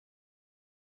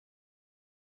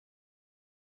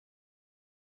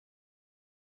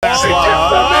She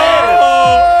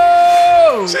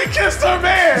kissed her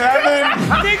man.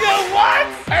 Nigga, what?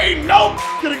 Ain't no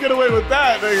gonna get away with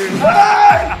that, nigga.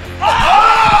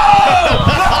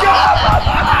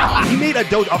 He made a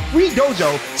free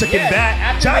dojo to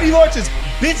combat Johnny Lawrence's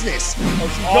business.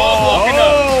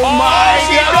 Oh my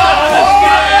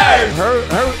God!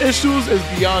 Her issues is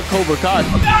beyond Cobra Kai.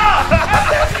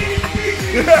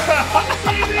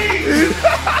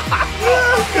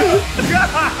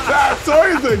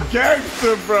 Tori's a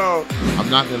gangster, bro. I'm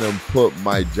not gonna put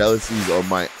my jealousies or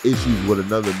my issues with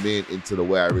another man into the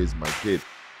way I raise my kid.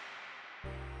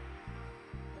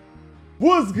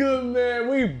 What's good, man?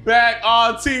 We back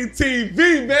on TTV,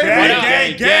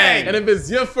 baby. Gang. And if it's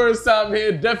your first time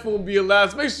here, definitely won't be your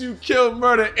last. Make sure you kill,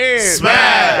 murder, and smash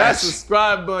that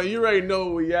subscribe button. You already know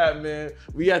where we at, man.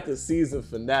 We at the season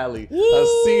finale of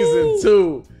season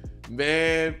 2,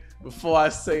 man. Before I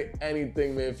say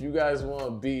anything, man, if you guys want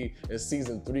to be in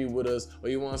season 3 with us, or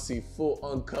you want to see full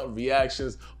uncut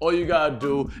reactions, all you gotta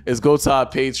do is go to our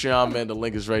Patreon, man. The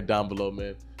link is right down below,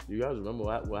 man. You guys remember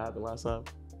what happened last time?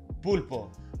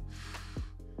 Pulpo.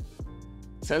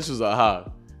 Tensions are high.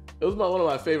 It was one of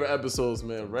my favorite episodes,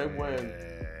 man. Right when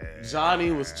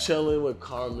Johnny was chilling with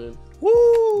Carmen,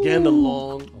 getting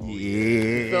along.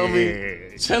 You feel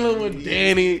me? Chilling with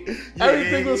Danny.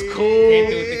 Everything was cool. Can't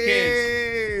do it with the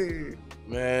kids.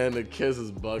 Man, the kids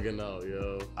is bugging out,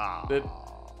 yo.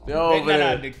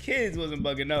 The kids wasn't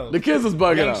bugging out. The kids was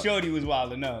bugging Young out. Shorty was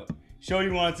wilding out. Shorty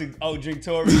wanted to drink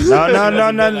Tory.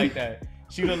 No. Like that.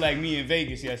 She looked like me in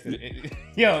Vegas yesterday.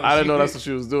 Yo, I didn't know that's what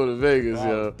she was doing in Vegas,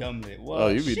 yo. Dumblit. Oh,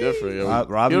 you be different, yo.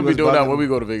 Robbie You don't be was doing that bugging- when we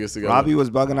go to Vegas together. Robbie was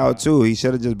bugging out too. He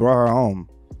should have just brought her home.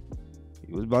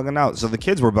 He was bugging out. So the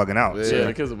kids were bugging out. Yeah,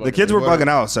 the kids are bugging The kids were bugging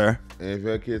out, sir. And if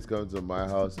your kids come to my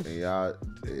house and y'all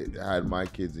had my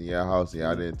kids in your house and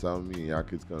y'all didn't tell me and y'all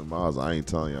kids come to my house, I ain't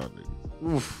telling y'all niggas.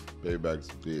 Oof. Payback's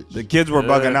a bitch. The kids were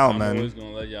bugging out, I'm always man.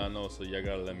 gonna let y'all know, so y'all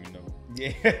gotta let me know.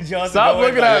 Yeah, Stop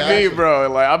looking at me, bro.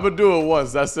 Like, I'm gonna do it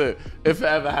once. That's it. If it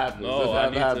ever happens. No, if it I ever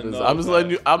need to happens. know I'm just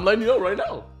letting you. I'm letting you know right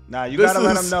now. Nah, you This gotta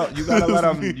let is- him know. You gotta let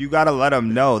him. You gotta let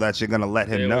him know that you're gonna let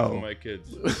Stay him away from know. my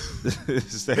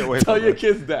kids. Stay away Tell from your him.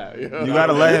 kids that. You You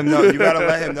gotta let him know. You gotta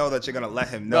let him know that you're gonna let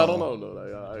him know. No.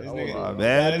 This I nigga, won't.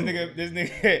 man. this nigga.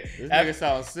 This nigga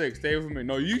sounds sick. Stay away from me.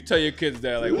 No, you tell your kids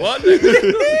that. Like, what?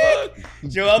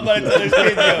 Nigga? Joe, I'm about to tell his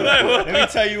kids, yo. Let me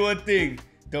tell you one thing.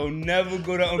 Don't never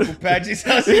go to Uncle Patrick's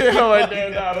house. Don't I'll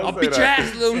say beat your that.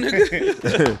 ass, little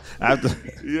nigga.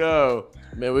 Yo,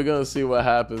 man, we're gonna see what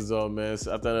happens though, man.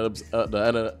 So at the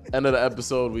end of the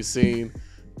episode, we seen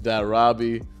that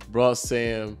Robbie brought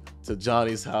Sam to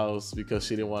Johnny's house because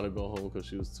she didn't want to go home because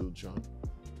she was too drunk.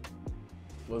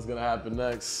 What's gonna happen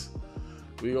next?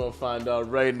 We gonna find out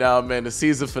right now, man. The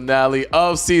season finale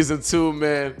of season 2,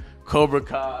 man. Cobra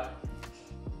Kai.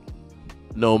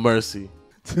 No mercy.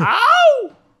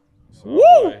 Ow! So, Woo!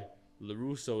 boy,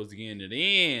 LaRusso is getting it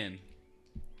in.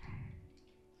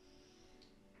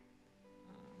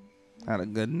 Had a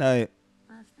good night.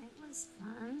 Last night was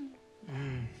fun.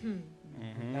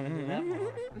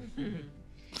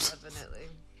 Definitely.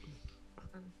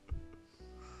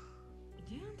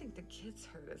 You don't think the kids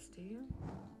heard us, do you?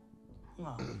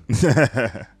 Well,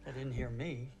 they didn't hear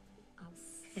me.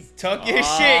 Talk your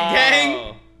shit,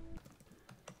 gang.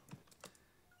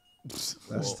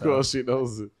 That's girl, she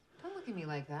knows it. Don't look at me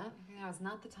like that. Now is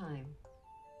not the time.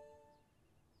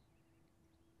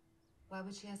 Why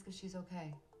would she ask if she's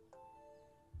okay?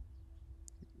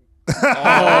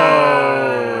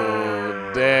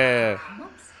 Oh, damn.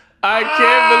 I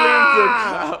can't believe the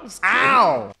cops.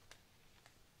 Ow!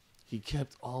 He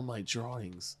kept all my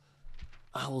drawings.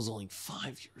 I was only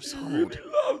 5 years old. He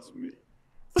loves me.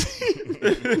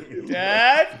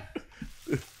 Dad?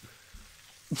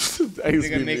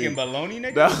 Nigga making baloney,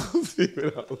 nigga? That was even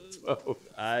on 12.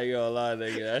 I ain't gonna lie,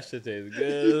 nigga. That shit tastes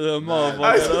good. I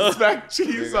Motherfucker. suspect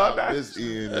cheese on that.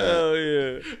 Hell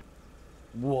yeah.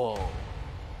 Whoa.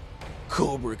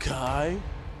 Cobra Kai?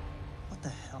 What the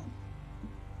hell?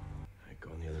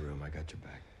 Go in the other room. I got your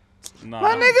back. Nah.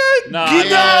 My nigga, Nah, get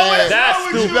that's out.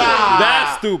 stupid.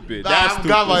 That's stupid. That's I stupid.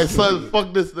 got my son.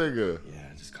 Fuck this nigga.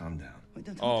 Yeah, just calm down. Wait,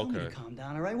 don't Oh, tell me okay. to calm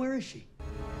down, all right? Where is she?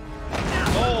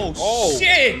 Oh,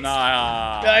 shit.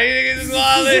 Nah. Nah, you niggas is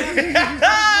wildin'.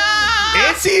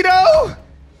 Is he though?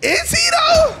 Is he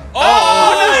though?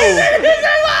 Oh!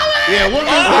 Yeah,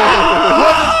 what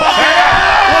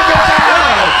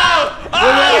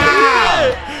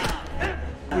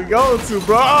We going to,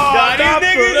 bro. Oh, Nah, these not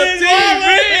niggas for is the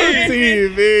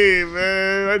wildin'. TV,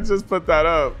 man. I just put that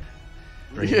up.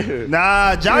 Yeah.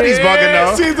 Nah, Johnny's bugging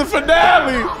though. Season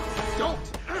finale.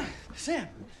 Sam,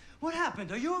 what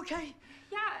happened? Are you okay?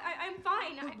 Yeah, I'm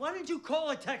fine. Why didn't you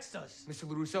call or text us? Mr.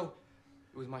 LaRusso,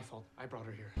 it was my fault. I brought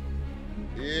her here.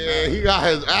 Yeah, he got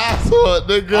his ass hooked,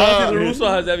 nigga. Honestly, LaRusso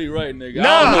has every right, nigga. Nah,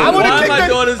 I would have kicked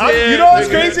daughter's the. head, You know what's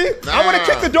nigga. crazy? Nah. I would have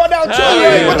kicked the door down too. Hell Like,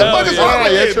 yeah, what the hell fuck is yeah. wrong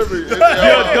with You're you? tripping.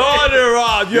 Your daughter,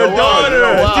 Rob. Your daughter.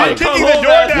 You're wild. You're kicking the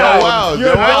door down. You're wild. You're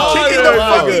You're wild. kicking the You're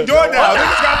wild. fucking door down.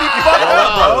 Niggas gotta be fucked up,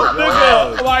 bro.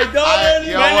 Nigga, my daughter,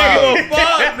 Yo, that nigga wow. give a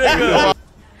fuck, nigga.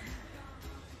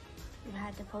 You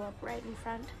had to pull up right in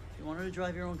front. If you wanted to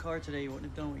drive your own car today, you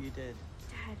wouldn't have done what you did.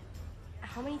 Dad,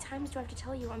 how many times do I have to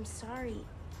tell you I'm sorry?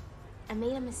 I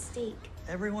made a mistake.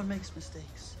 Everyone makes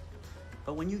mistakes.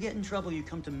 But when you get in trouble, you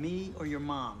come to me or your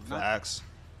mom, not Facts.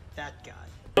 that guy.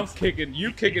 I'm kicking,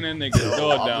 you kicking that nigga's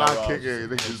door I'm down, not Rob. kicking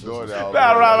niggas' door down.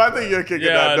 Nah, Rob, I think you're kicking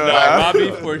Yeah, that door. nah,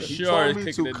 Robbie for He sure told is me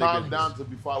kicking to that calm nigga. down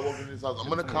before I walk in this house. I'm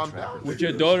gonna calm down. With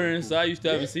your daughter inside, you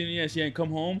still haven't seen her yet. She ain't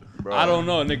come home. Bro. I don't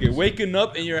know, nigga. Waking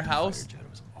up in your house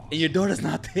and your daughter's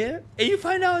not there, and you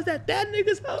find out it's at that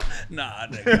nigga's house. Nah,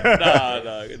 nigga.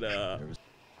 Nah. I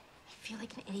feel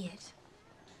like an idiot.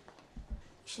 You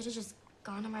should have just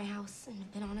gone to my house and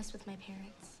been honest with my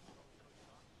parents.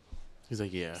 He's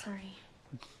like, yeah. Sorry.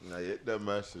 Nah, that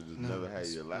message just never had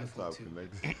your laptop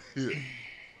connected.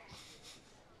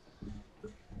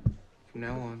 From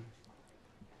now on,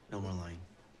 no more lying.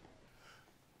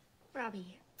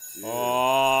 Robbie.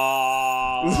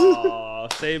 Oh,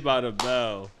 Saved by the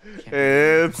Bell.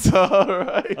 It's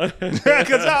alright.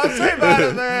 Cause I was saying about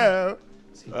it, man.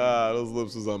 Those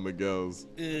lips was on Miguel's.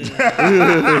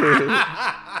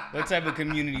 What type of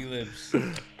community lips?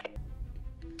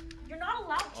 You're not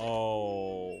allowed to.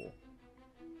 Oh.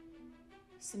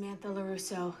 Samantha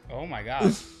LaRusso. Oh my gosh.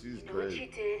 She's Know what you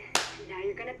crazy. did, and now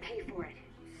you're gonna pay for it.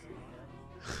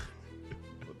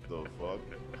 What the fuck?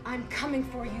 I'm coming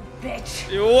for you, bitch.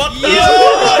 What the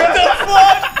What the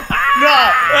fuck?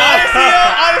 Nah,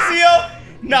 honestly, yo.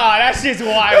 Nah, that shit's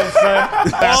wild, son.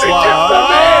 That's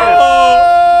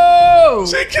Oh!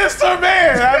 She kissed her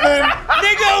man. I mean,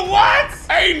 Nigga, what?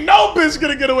 ain't no bitch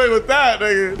gonna get away with that,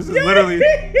 nigga. This is literally.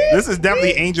 This is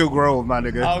definitely Angel Grove, my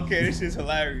nigga. Okay, this shit's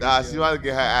hilarious. Nah, she about to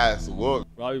get her ass whooped.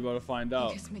 Robbie about to find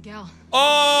out. Kiss Miguel.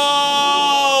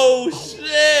 Oh,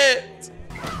 shit.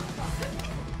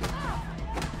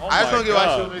 Oh I just my don't get why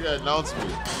God. she don't make an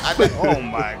announcement. I think, Oh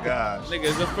my gosh. Nigga,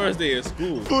 it's the first day of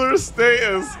school. First day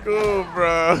of school,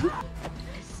 bro.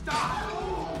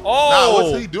 Oh. Nah,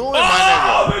 what's he doing, my Oh,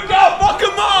 nigga? my God, fuck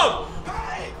him up.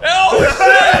 Oh,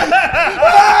 shit.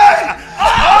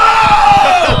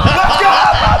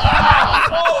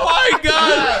 Oh, my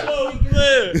God. Oh,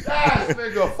 shit. Ass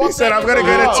nigga, fuck He said, that I'm gonna nigga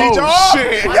get a up. teacher. Oh,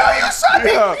 shit. Yo, you saw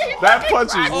me. Yeah, that punch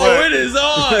is Oh, lit. it is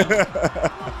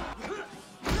on.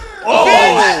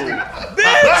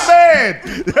 Man.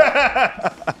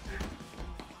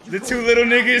 The two little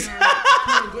niggas.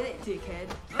 Get it, dickhead.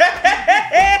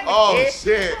 Oh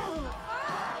shit.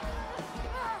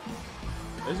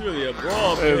 It's really a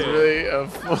brawl, It's man. really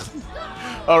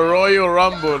a Royal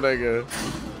Rumble, nigga.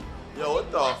 Yo,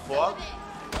 what the fuck?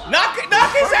 Knock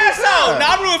his ass out. Nah,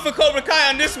 I'm rooting for Cobra Kai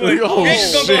on this one. Oh, Bitch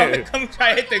is gonna go up shit. and come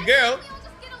try to hit the girl.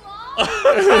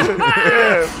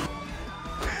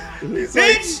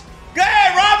 Bitch! Go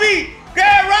ahead, Robbie! Go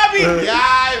ahead, Robbie!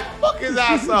 Yeah, fuck his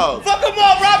ass up. Fuck him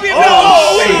up, Robbie! It's Oh, been a long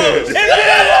shit. week! It's been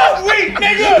a long week,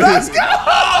 nigga! Let's go.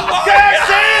 Go ahead,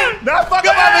 Sam! Not fuck Go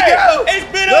about ahead! Miguel. It's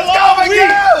been a Let's long go, week!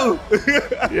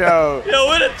 Miguel. Yo. Yo,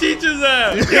 where the teachers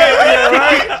at? Yeah,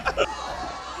 right?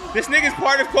 This nigga's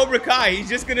part of Cobra Kai. He's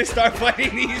just gonna start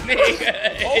fighting these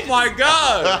niggas. Oh, my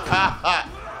God.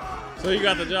 So he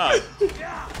got the job.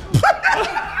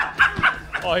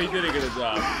 Oh, he didn't get a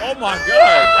job. Oh, my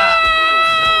God.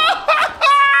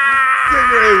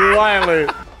 Nigga is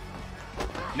violent.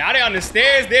 Now they on the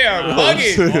stairs. They are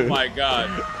bugging. Oh, my God.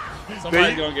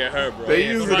 Somebody's going to get hurt, bro. they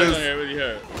use it Somebody's as- going to get really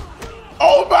hurt.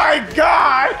 Oh my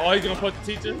God. Oh, he's going to put the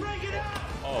teacher?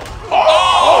 Oh.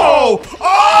 Oh. Oh.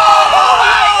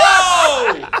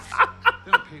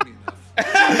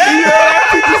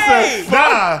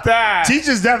 Nah, That.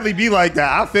 teachers definitely be like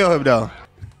that. I feel him though.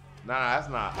 Nah, that's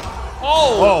not.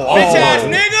 Oh. Bitch ass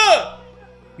nigga.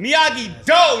 Miyagi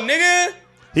Do, nigga.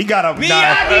 He got up.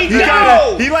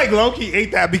 Miyagi-Do! He like low-key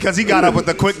ate that because he got up with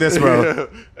the quickness, bro.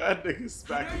 That nigga's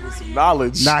smacking with some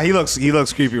knowledge. Nah, he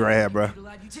looks creepy right here, bro.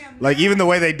 Like even the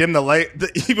way they dim the light,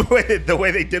 the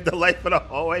way they dim the light for the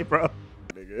hallway, bro.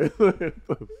 Nigga. What the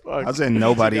fuck? I said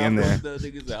nobody in there.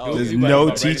 There's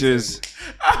no teachers.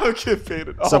 I don't get paid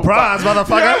at all. Surprise,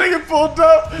 motherfucker. Yeah, that nigga pulled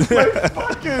up like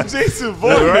fucking Jason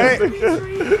Voorhees. Right?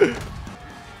 Nigga.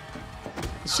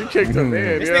 She kicked him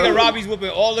in. This yo. nigga Robbie's whooping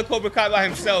all the Cobra Kai by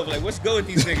himself. Like, what's good with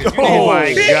these niggas? You Oh niggas my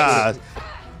bitch. god.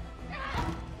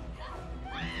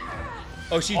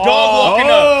 Oh, she dog walking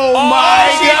up. Oh my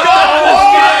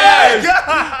God.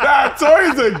 Nah,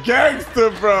 Tori's a gangster,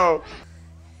 bro.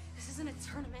 This isn't a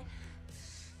tournament.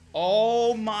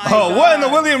 Oh my Oh, God. what in the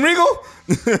William Regal?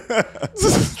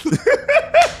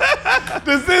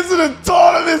 This isn't a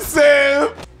tournament,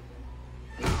 Sam.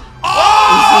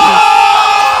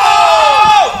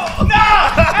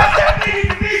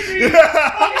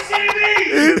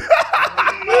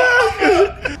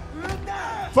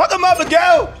 Fuck him up,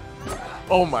 Miguel.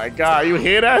 Oh my God, you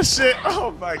hear that shit?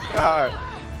 Oh my God.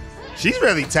 She's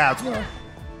really tapped, bro.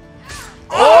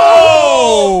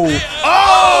 Oh!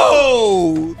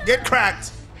 Oh! Get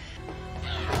cracked.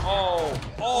 Oh,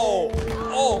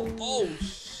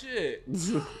 shit.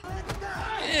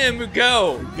 Damn,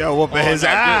 Miguel. Yo, whooping his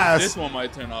ass. This one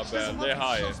might turn out bad. They're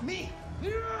higher.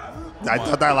 I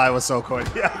thought that line was so corny.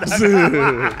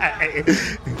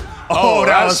 Oh, Oh,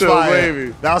 that that was shit was fire.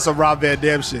 wavy. That was some Rob Van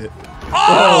Dam shit.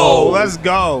 Oh, let's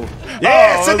go.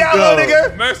 Yeah, Oh, sit let's down, go. little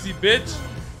nigga. Mercy, bitch.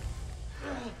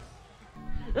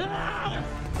 You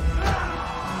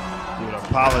would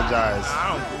apologize.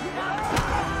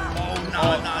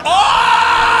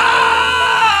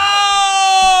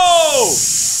 Oh!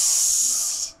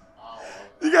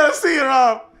 You gotta see it,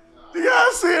 Rob. You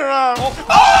gotta see it, Rob.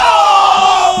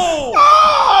 Oh!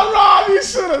 Oh, Rob, you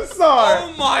should have saw it.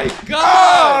 Oh my Oh,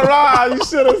 God! Rob, you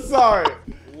should have saw it.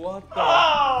 What the?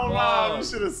 Oh, Rob, fuck? you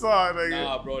should have saw it, nigga.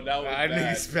 Nah, bro, that was That bad.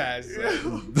 nigga's fast,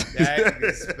 son. That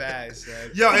nigga's fast,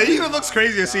 son. Yo, it even looks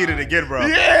crazier seeing it again, bro.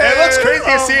 Yeah. It looks crazier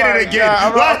Oh seeing my it again.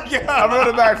 God. Like, I'm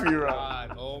running back for you, Rob.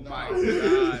 God, oh my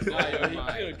God. Nah, yo, Oh he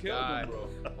my could've killed him, God. bro.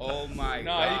 Oh my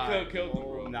Nah, God. he could've killed him,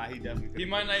 bro. Nah, he definitely could've. He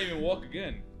might not even walk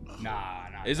again. Nah.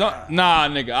 It's on, nah,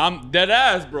 nigga. I'm dead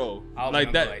ass, bro. I'll Like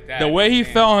remember that, like that. the way he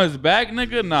Man. fell on his back,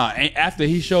 nigga. Nah, ain't after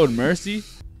he showed mercy.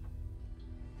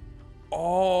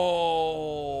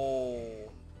 Oh.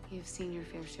 You've seen your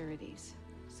fair share of these,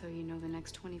 so you know the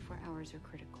next 24 hours are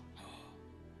critical.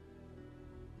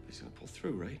 He's gonna pull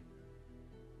through, right?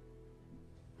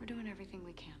 We're doing everything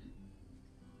we can.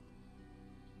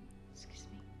 Excuse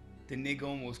me. The nigga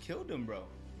almost killed him, bro.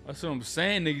 That's what I'm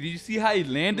saying, nigga. Did you see how he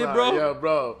landed, Nah, bro? Yeah,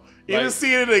 bro. Even Like-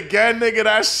 seeing it again, nigga,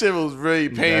 that shit was really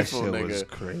painful, that shit nigga. was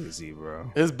crazy,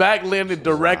 bro. His back landed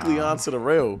directly onto the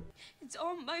rail. It's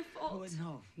all my fault.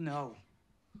 No,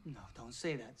 don't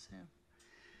say that, Sam.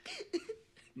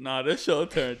 Nah, this show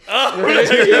turned up. Yo,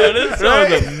 this show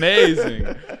is amazing.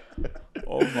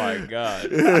 Oh my God.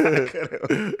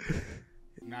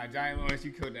 Nah, Johnny Lawrence,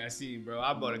 you killed that scene, bro.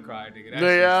 I about to cry, nigga. That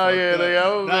They shit out, fucked yeah, up. they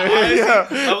out, Nah, man. honestly,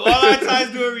 Yeah. of all our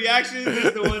times doing reactions, this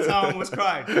is the one time I almost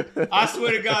cried. I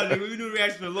swear to God, nigga, we've been doing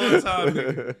reactions for a long time,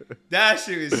 nigga. That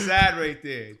shit is sad right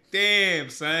there. Damn,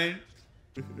 son.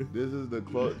 This is the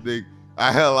close.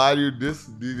 I had a lot of you.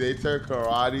 They turned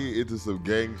karate into some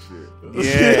gang shit.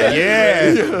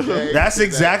 Yeah. Gang That's shit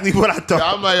exactly what I that- thought.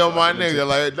 I'm like, yo, my nigga,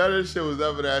 like none of this shit was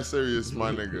ever that serious,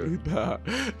 my nigga. Nah.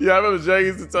 Yeah, I remember Jay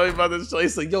used to tell me about this show.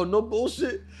 He's like, yo, no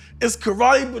bullshit. It's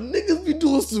karate, but niggas be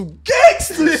doing some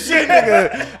gangster shit,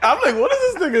 nigga. I'm like, what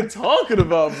is this nigga talking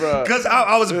about, bro? Because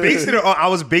I was basing it on,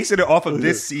 off of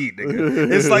this scene,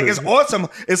 nigga. It's like it's awesome.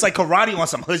 It's like karate on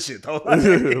some hood shit, though.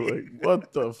 Like,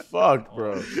 what the fuck,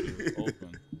 bro?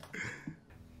 Open.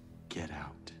 Get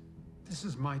out. This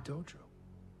is my dojo.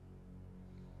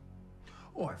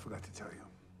 Oh, I forgot to tell you.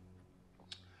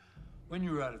 When you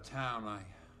were out of town, I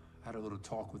had a little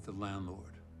talk with the landlord.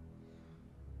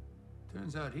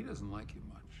 Turns out he doesn't like you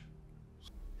much.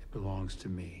 It belongs to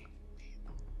me.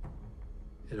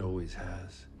 It always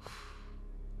has.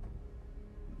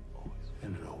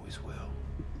 And it always will.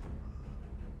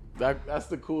 That's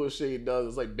the coolest shit he does.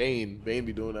 It's like Bane. Bane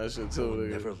be doing that shit I too. will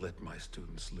Nigga. never let my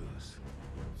students lose.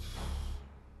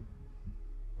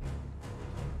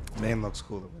 Man looks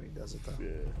cooler when he does it, though. Yeah.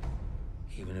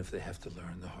 Even if they have to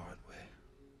learn the hard way.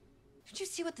 Did you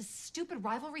see what the stupid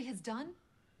rivalry has done?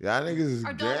 Y'all niggas is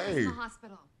Our daughter's gay. in the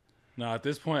hospital. Nah, at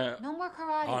this point, No more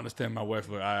karate. I understand my wife.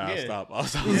 But I'll Yeah. stop. I'll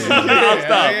stop. Yeah, I'll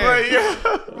stop.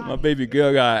 yeah. My baby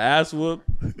girl got her ass whooped.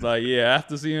 Like, yeah,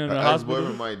 after seeing her in the Her hospital.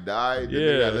 ex-boyfriend might die. The Yeah.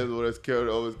 nigga that lives with us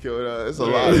always killed her. It's a Yeah.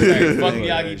 lot of Hey, shit. fuck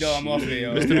Miyagi, though. I'm off there,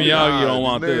 yo. Mr. Miyagi don't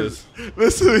want niggas- this.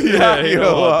 Listen, yeah, he you don't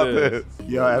don't want want this. this.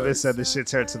 Yo, Evan said this shit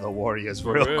turned to the Warriors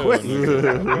real real, quick. Like, bro,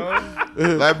 and the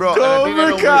thing that Cobra don't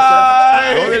make Kai,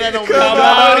 sense- the only that don't make come sense-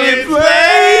 out and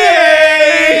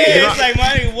play. It's like, my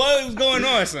nigga, what was going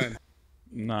on, son?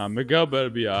 Nah, Miguel better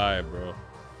be alright, bro.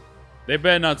 They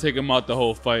better not take him out the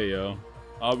whole fight, yo.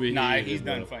 I'll be Nah, heated, he's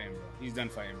bro. done fighting, bro. He's done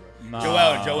fighting, bro.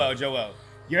 Nah. Joel.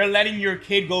 You're letting your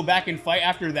kid go back and fight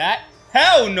after that?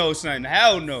 Hell no, son.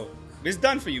 Hell no. It's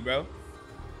done for you, bro.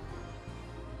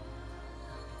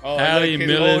 Oh, Hallie look, his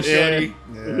Millen old shorty.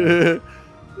 Yeah.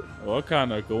 What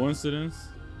kind of coincidence?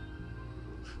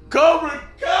 Cobra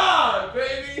God,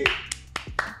 baby.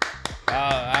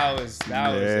 That was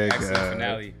an excellent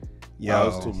finale. Yo, that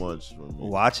was too much for me.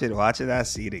 Watching that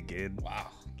scene again. Wow.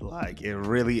 Like it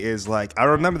really is. Like I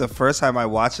remember the first time I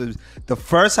watched it. The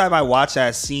first time I watched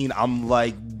that scene, I'm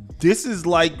like, this is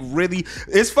like really.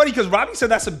 It's funny because Robbie said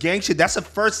that's some gang shit. That's the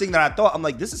first thing that I thought. I'm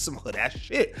like, this is some hood ass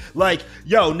shit. Like,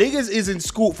 yo, niggas is in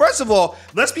school. First of all,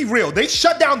 let's be real. They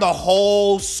shut down the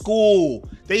whole school.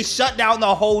 They shut down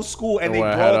the whole school and they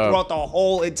broke throughout the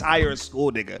whole entire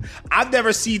school, nigga. I've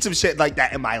never seen some shit like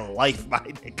that in my life, my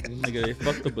nigga. Nigga, they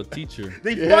fucked up a teacher.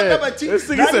 They fucked up a teacher. This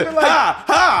nigga said, ha,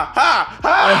 ha, ha,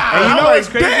 ha. And you know what's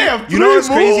crazy? Damn, you know what's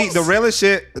crazy? moves. The realest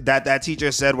shit that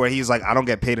teacher said where he's like, I don't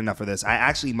get paid enough for this.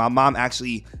 My mom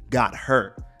actually got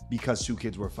hurt because 2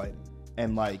 kids were fighting.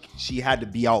 And like, she had to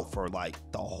be out for like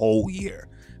the whole year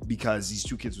because these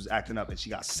 2 kids was acting up and she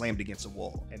got slammed against a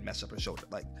wall and messed up her shoulder.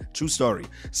 Like, true story.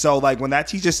 So like, when that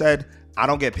teacher said, I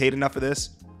don't get paid enough for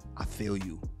this, I feel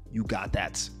you. You got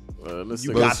that.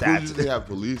 You got that. They have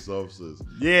police officers.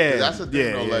 Yeah, that's the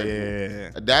thing.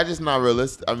 Though, like, that's just not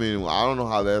realistic. I mean, I don't know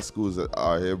how that schools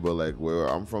are here, but like where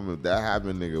I'm from, if that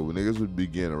happened, nigga, when niggas would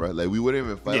begin, right? Like we wouldn't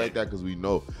even fight like that because we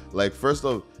know. Like first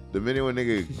off, the minute when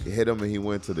nigga hit him and he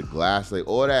went to the glass, like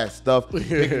all that stuff,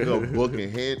 picking a book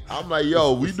and hit. I'm like,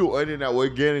 yo, we do anything that we're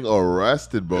getting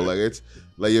arrested, bro. Like it's.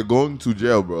 Like you're going to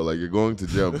jail, bro. Like you're going to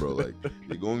jail, bro. Like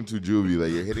you're going to juvie.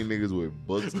 Like you're hitting niggas with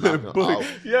books, knocking out.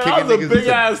 Yeah, that was a big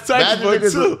ass textbook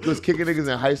too. Was kicking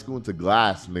niggas in high school into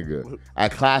glass, nigga.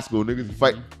 At class school, niggas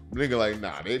fight. Nigga, like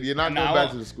nah, you're not going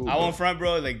back to the school. I won't front,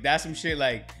 bro. Like that's some shit.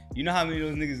 Like you know how many of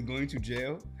those niggas going to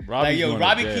jail? Robbie's like yo, going to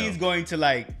Robbie jail. Keen's going to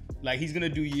like he's gonna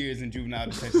do years in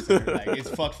juvenile detention center. Like it's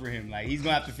fucked for him. Like he's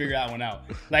gonna have to figure that one out.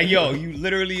 Like yo, you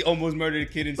literally almost murdered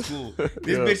a kid in school.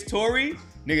 This bitch Tori,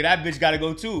 nigga, that bitch gotta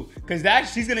go too. Cause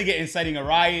she's gonna get inciting a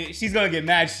riot. She's gonna get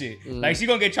mad shit. Like she's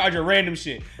gonna get charged with random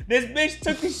shit. This bitch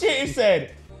took the shit and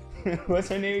said, what's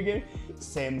her name again?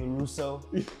 Sam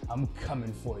LaRusso, I'm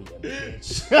coming for you,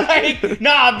 bitch. Like,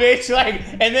 nah, bitch. Like,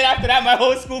 and then after that, my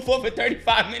whole school fought for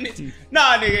 35 minutes.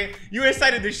 Nah, nigga, you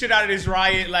incited the shit out of this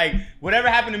riot. Like, whatever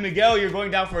happened to Miguel, you're going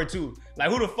down for it too.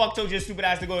 Like, who the fuck told your stupid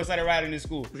ass to go incite a riot in this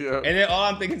school? Yeah. And then all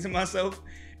I'm thinking to myself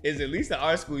is, at least at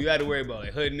our school, you had to worry about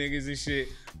like hood niggas and shit.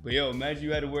 But yo, imagine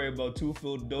you had to worry about 2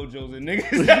 filled dojos and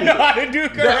niggas that know how to do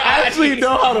karate. That actually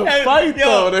know how to fight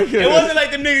though. It wasn't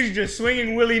like them niggas just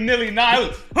swinging willy-nilly. Nah, it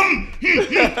was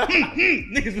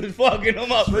niggas was fucking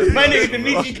them up. My nigga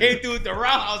Demichi came through with the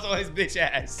roundhouse on his bitch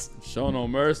ass. Show no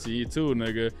mercy too,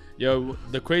 nigga. Yo,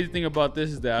 the crazy thing about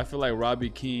this is that I feel like Robbie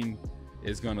Keane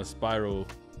is gonna spiral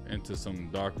into some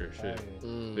darker shit.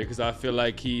 Because I feel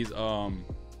like he's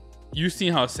you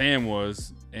seen how Sam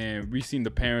was, and we seen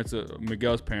the parents of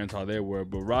Miguel's parents how they were,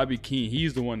 but Robbie Keane,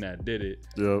 he's the one that did it.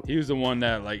 Yep. He was the one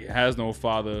that like has no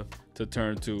father to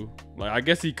turn to. Like I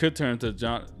guess he could turn to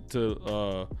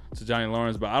Johnny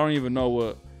Lawrence, but I don't even know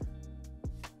what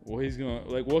he's gonna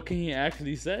like. What can he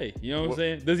actually say? You know what I'm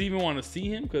saying? Does he even want to see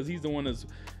him? Because he's the one that's.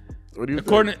 What do you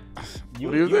think? What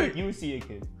do you think? You would see a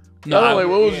kid. No, like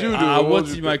what would you do? I would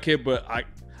see my kid, but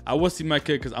I would see my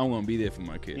kid because I want to be there for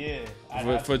my kid. Yeah.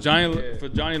 For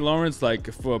Johnny Lawrence,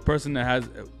 like for a person that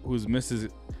who's missed his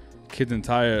kid's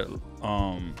entire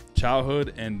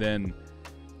childhood, and then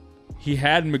he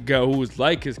had Miguel, who was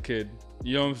like his kid.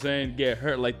 You know what I'm saying? Get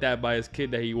hurt like that by his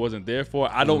kid that he wasn't there for.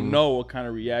 I don't know what kind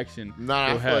of reaction.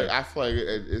 Nah, I feel like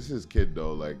it's his kid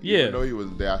though. Like, even though he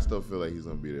wasn't there, I still feel like he's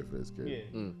gonna be there for his kid.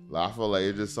 Yeah. Like, I feel like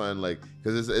it's just something like,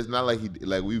 because it's not like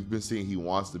we've been seeing he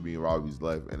wants to be in Robbie's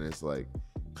life, and it's like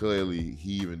clearly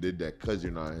he even did that because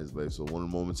you're not in his life. So one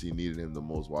of the moments he needed him the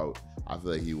most, I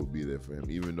feel like he would be there for him,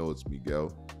 even though it's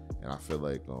Miguel. And I feel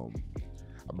like,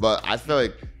 but I feel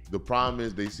like the problem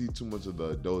is they see too much of the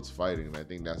adults fighting, and I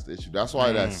think that's the issue. That's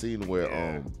why that scene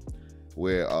where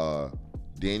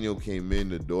Daniel came in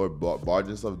the door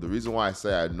barging stuff. The reason why I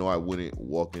say I know I wouldn't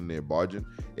walk in there barging,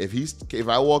 if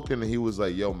I walked in and he was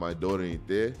like, "Yo, my daughter ain't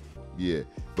there," yeah.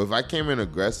 But if I came in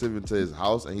aggressive into his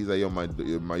house and he's like, "Yo,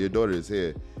 your daughter is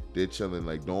here," they're chilling.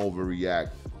 Like, don't overreact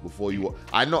before you.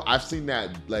 I know I've seen that.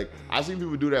 Like, I've seen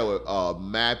people do that with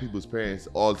mad people's parents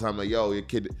all the time. Like, yo, your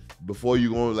kid, before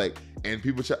you go, like, and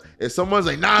people if someone's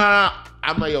like, nah,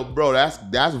 I'm like, yo, bro, that's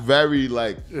very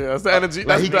like, yeah, that's the energy. Like,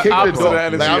 that's he the kicked opposite the door. of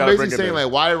energy. Like, I'm basically bring saying,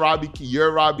 like, why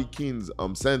you're Robbie Keene's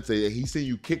sensei, and he's saying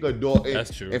you kick a door in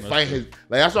and fight his.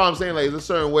 Like, that's what I'm saying. Like, there's a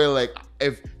certain way. Like,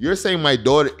 if you're saying my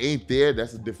daughter ain't there,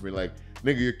 that's a different. Like,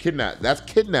 nigga, you're kidnapped. That's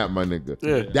kidnapped, my nigga.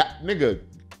 Yeah. That nigga.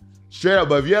 Straight up,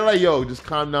 but if you're like, yo, just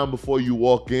calm down before you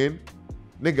walk in,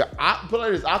 nigga, I put it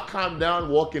like this, I'll calm down,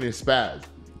 walk in and spaz.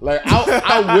 Like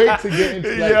I wait to get into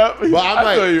like, Yeah. but I'm I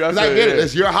like, feel you, I cause I feel get you, it. yeah.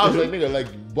 It's your house, like nigga.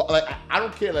 Like I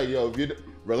don't care. Like yo, if you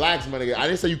relax, my nigga. I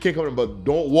didn't say you can't come in, but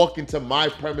don't walk into my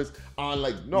premise on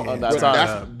like no. On that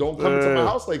time. Don't come into my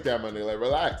house like that, my nigga. Like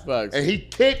relax. Facts. And he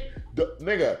kicked.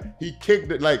 He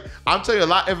kicked it. Like I'm telling you a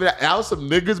lot. If that was some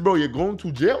niggas, bro, you're going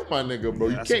to jail, my nigga, bro.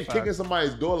 Yeah, you can't kick in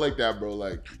somebody's door like that, bro.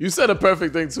 Like You said a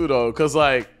perfect thing too, though, because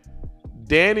like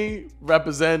Danny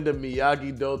represented the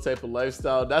Miyagi-Do type of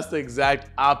lifestyle. That's the exact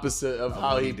opposite of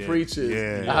how he preaches,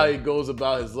 and how he goes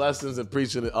about his lessons and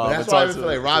preaching it. that's why I even feel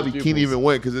like Robbie can't even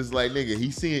win, because it's like nigga,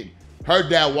 he seen her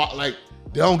dad walk like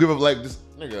they don't give up like this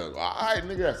nigga. All right,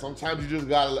 nigga. Sometimes you just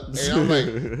gotta. And I'm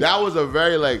like, that was a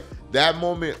very like. That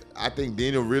moment, I think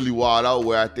Daniel really wilded out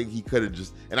where I think he could have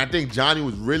just, and I think Johnny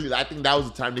was really, I think that was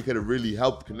the time they could have really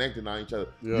helped connecting on each other.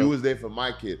 Yeah. You was there for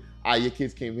my kid. Your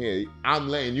kids came here. I'm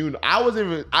letting you know.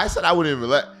 I said I wouldn't even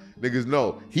let niggas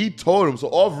know. He told him, so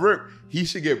off rip, he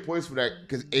should get points for that.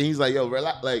 And he's like, yo,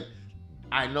 relax, like,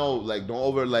 I know, like, don't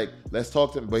over, like, let's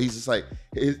talk to him. But he's just like,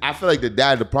 I feel like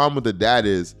the problem with the dad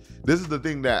is, this is the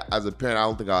thing that as a parent, I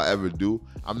don't think I'll ever do.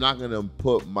 I'm not going to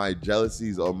put my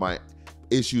jealousies or my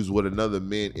issues with another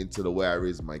man into the way I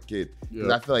raised my kid. Because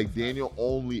I feel like Daniel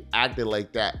only acted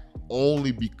like that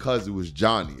only because it was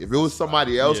Johnny. If it was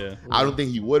somebody else, I don't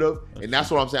think he would have. And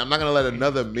that's what I'm saying. I'm not gonna let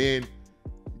another man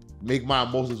make my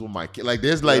emotions with my kid. Like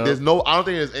there's no, I don't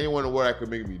think there's anyone in the world that could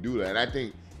make me do that. And I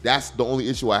think that's the only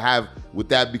issue I have with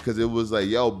that, because it was like,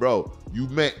 yo, bro,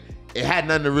 it had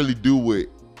nothing to really do with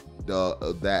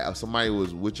that somebody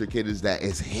was with your kid, is that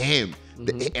it's him.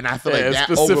 And I feel like that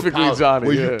specifically Johnny,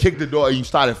 where you kicked the door and you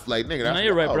started like, nigga, that's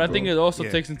you're right, but bro. I think it also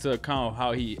takes into account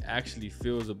how he actually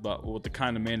feels about what the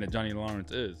kind of man that Johnny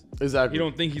Lawrence is. Exactly. He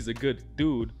don't think he's a good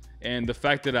dude, and the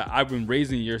fact that I've been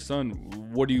raising your son,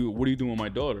 what do you doing with my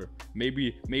daughter?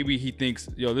 Maybe he thinks,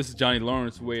 yo, this is Johnny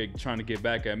Lawrence's way of trying to get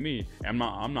back at me. I'm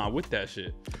not with that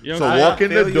shit. You know so walk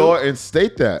in the door and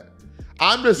state that.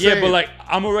 I'm just saying. Yeah, but like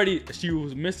she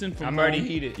was missing from I'm home. already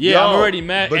heated. Yeah, I'm already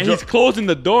mad, and he's closing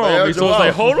the door on me. So it's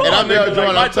like, hold on, and I'm nigga,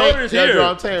 like, my daughter's here.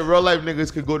 I'm telling you, real life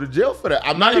niggas could go to jail for that.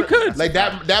 I'm not gonna, could. Like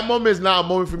that moment is not a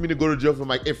moment for me to go to jail for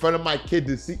like in front of my kid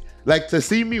to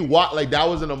see me walk. Like that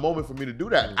wasn't a moment for me to do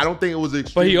that. I don't think it was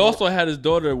extreme. But he also had his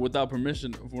daughter without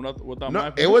permission, without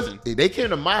my permission. It was. They came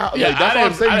to my house. Yeah, like, that's what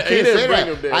I'm saying. You can't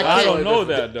say that. I don't know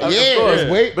that though.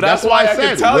 Yeah, wait. But that's why I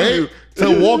can tell you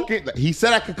to walk in. He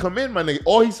said I could come in, my nigga.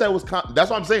 All he said was,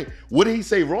 that's what I'm saying. What did he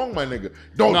say wrong, my nigga?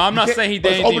 No, I'm not saying he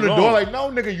did anything open the wrong. door like,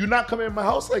 no, nigga, you're not coming in my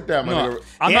house like that, my nigga.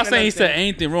 I'm not saying he said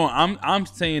anything wrong. I'm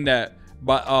saying that,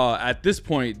 but at this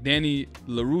point, Danny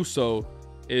LaRusso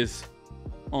is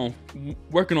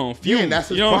working on fumes. Yeah, and that's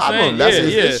his you know problem. That's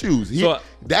his issues. So,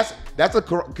 that's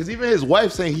because even his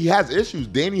wife saying he has issues.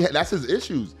 Danny, that's his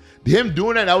issues. Him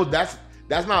doing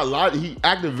that's not a lot. He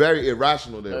acted very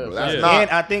irrational there, bro. That's not and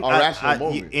I think a rational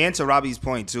moment. And to Robbie's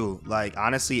point too, like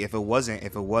honestly, if it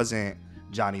wasn't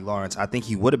Johnny Lawrence, I think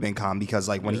he would have been calm, because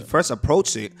like when he first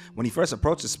approached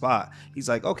the spot, he's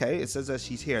like, okay, it says that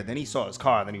she's here. Then he saw his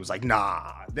car, then he was like,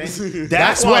 nah. Then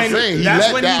that's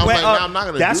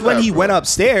when he went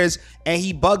upstairs and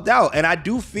he bugged out. And I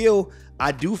do feel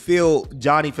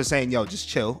Johnny for saying, yo, just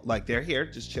chill. Like, they're here,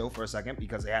 just chill for a second,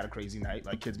 because they had a crazy night.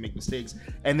 Like, kids make mistakes.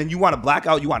 And then you want to black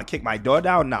out, you want to kick my door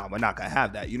down? Nah, we're not going to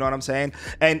have that. You know what I'm saying?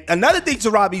 And another thing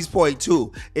to Robbie's point,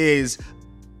 too, is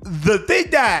the thing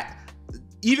that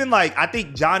even, like, I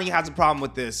think Johnny has a problem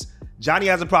with this. Johnny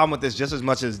has a problem with this just as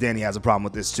much as Danny has a problem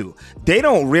with this, too. They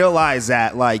don't realize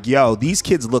that, like, yo, these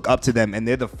kids look up to them, and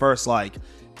they're the first, like,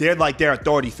 they're like their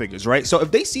authority figures, right? So if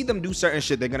they see them do certain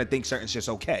shit, they're gonna think certain shit's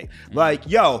okay. Like,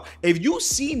 yo, if you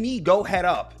see me go head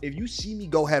up,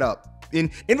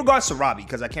 in regards to Robbie,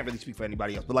 because I can't really speak for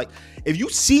anybody else, but like, if you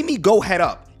see me go head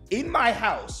up in my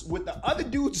house with the other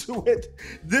dudes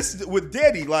with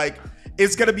Danny, like,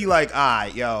 it's gonna be like,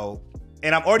 yo.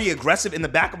 And I'm already aggressive. In the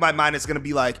back of my mind, it's gonna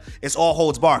be like, it's all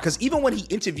holds bar. Because even when he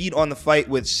intervened on the fight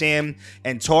with Sam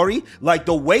and Tori, like,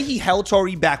 the way he held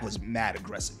Tori back was mad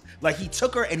aggressive. Like, he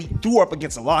took her and he threw her up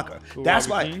against a locker. That's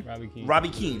why Robbie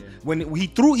Keane. When he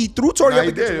threw Tori up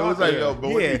against a locker. It was like, yo, but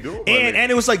what are you doing?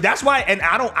 And it was like, that's why. And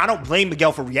I don't blame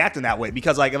Miguel for reacting that way,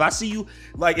 because like, if I see you,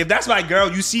 like, if that's my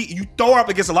girl, you throw her up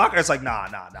against a locker, it's like, nah.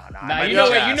 You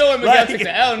know when Miguel took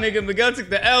the L, nigga. Miguel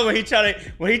took the L when he tried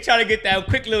to get that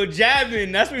quick little jab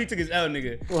in. That's when he took his L,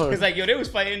 nigga. Because like, yo, they was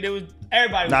fighting.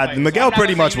 Everybody was fighting. Miguel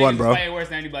pretty much won, bro. Fighting worse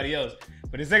than anybody else.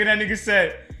 But the second that nigga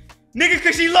said, nigga,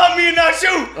 cause she love me and not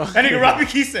you. That nigga Robbie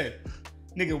Keane said,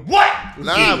 nigga, what?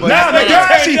 Miguel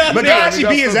actually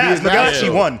beat his ass. Miguel actually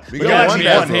won. He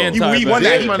won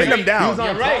that. He pinned him down.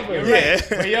 You're right.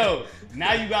 But yo,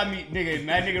 Now you got me, nigga.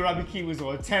 That nigga Robbie Key was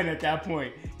on 10 at that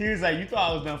point. He was like, you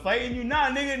thought I was done fighting you? Nah,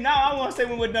 nigga. Now I want to say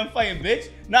when we're done fighting, bitch.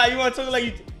 Nah, you want to talk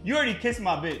like you already kissed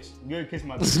my bitch. You already kissed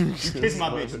my bitch. You kissed my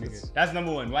bitch, nigga. That's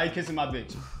number one. Why you kissing my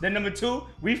bitch? Then number two,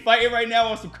 we fighting right now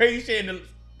on some crazy shit. And the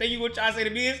thing you gonna try to say to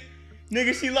me is,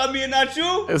 nigga, she love me and not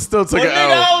you? It still took an nigga,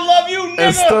 I don't love you, nigga.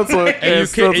 It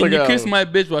still took you kissed my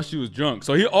bitch while she was drunk.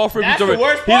 So he offered. That's he's the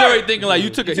worst He's part. already thinking like you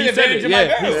took it. He said it.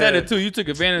 Yeah, he said it too. You took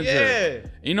advantage of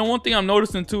her. You know, one thing I'm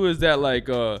noticing too is that like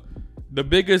the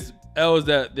biggest L's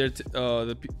that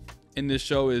in this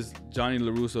show is Johnny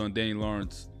LaRusso and Danny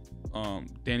Lawrence.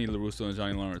 Danny LaRusso and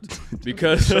Johnny Lawrence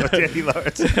because Danny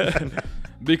Lawrence.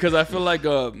 because I feel like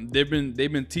they've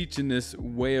been teaching this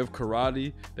way of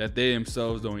karate that they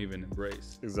themselves don't even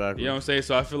embrace. Exactly. You know what I'm saying?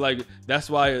 So I feel like that's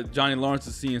why Johnny Lawrence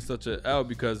is seeing such a L,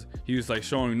 because he was like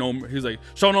show no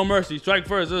mercy, strike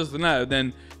first, this and that.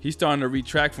 Then he's starting to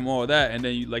retract from all that, and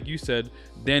then like you said,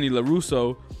 Danny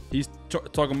LaRusso, he's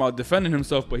talking about defending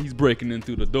himself, but he's breaking in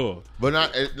through the door. But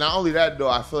not only that though,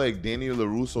 I feel like Danny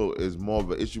LaRusso is more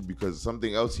of an issue because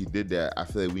something else he did that I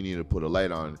feel like we need to put a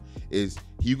light on is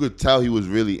you could tell he was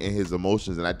really in his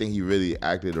emotions, and I think he really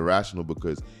acted irrational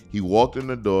because he walked in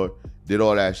the door, did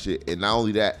all that shit, and not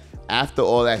only that, after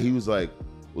all that, he was like,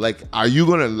 are you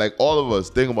gonna, like all of us,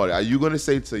 think about it, are you gonna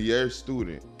say to your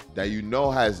student that you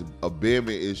know has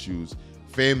abandonment issues,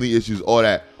 family issues, all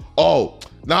that, oh,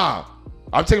 nah,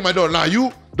 I'm taking my daughter. Nah,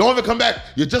 you don't ever come back.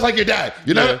 You're just like your dad.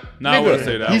 You know? I wouldn't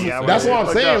say that. That's what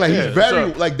I'm saying. Like he's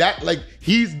very like that. Like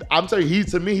I'm telling you,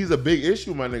 to me, he's a big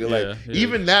issue, my nigga. Like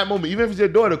even that moment, even if it's your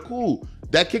daughter, cool.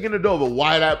 That kick in the door, but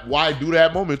why do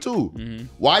that moment too? Mm-hmm.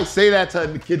 Why say that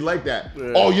to a kid like that?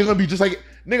 Yeah. Oh, you're gonna be just like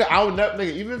nigga. I would never,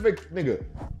 nigga. Even if it, nigga.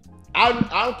 I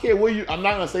don't care what you. I'm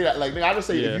not gonna say that. Like, nigga, I just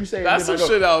say if you say that's some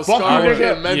shit that was fuck you,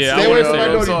 nigga. Stay away from my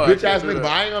daughter, you bitch ass nigga. That.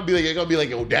 But I ain't gonna be like, you're gonna be like,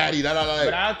 yo, daddy, da da da.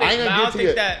 But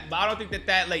I don't think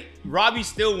that like Robbie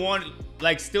still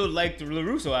liked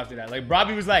LaRusso after that. Like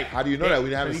Robbie was like, how do you know that?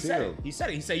 We haven't seen him. He said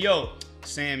it. He said, yo,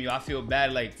 Sam, yo, I feel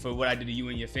bad like for what I did to you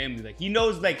and your family. Like he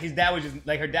knows like his dad was just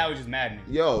like her dad was just mad at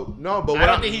me. Yo, no, but I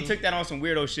don't think he took that on some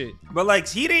weirdo shit. But like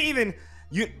he didn't even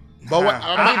But what,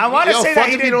 I want to say that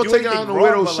he didn't do anything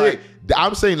wrong, but shit.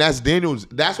 I'm saying that's Daniel's.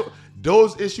 That's what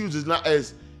those issues is not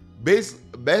as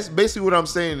basically what I'm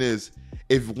saying is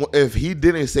if he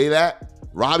didn't say that,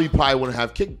 Robbie probably wouldn't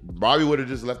have kicked. Robbie would have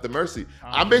just left the mercy.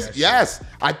 I'm basically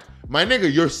my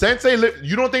nigga, your sensei.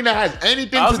 You don't think that has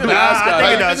anything to do? I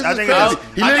think it does. I think it does.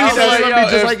 He literally said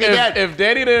just like your dad. If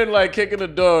Danny didn't like kick in the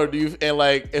door,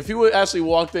 if he would actually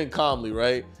walked in calmly,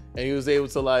 right? And he was able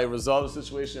to like resolve the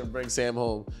situation and bring Sam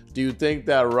home, do you think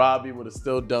that Robbie would have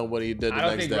still done what he did the next day? I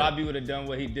don't think Robbie would have done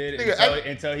what he did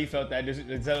until he felt that,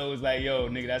 until it was like, yo,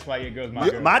 nigga, that's why your girl's my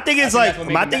girl. My thing is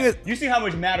you see how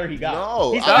much madder he got.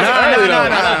 No, no,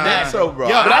 bro.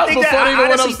 But that was before he even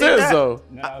went upstairs, though.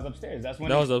 No, that was upstairs.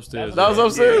 That was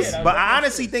upstairs. But I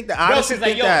honestly think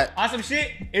that, on some shit,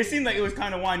 it seemed like it was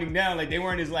kind of winding down. Like they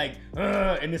weren't as like,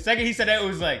 and the second he said that, it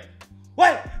was like,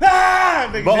 what?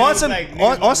 But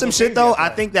on some shit though, I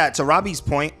think that to Robbie's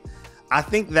point, I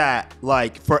think that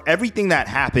like for everything that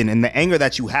happened and the anger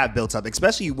that you have built up,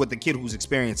 especially with the kid who's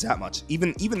experienced that much,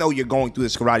 even though you're going through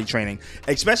this karate training,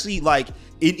 especially like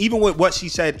even with what she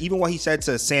said, even what he said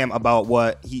to Sam about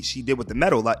what she did with the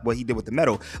medal, like what he did with the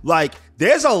medal, like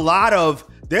there's a lot of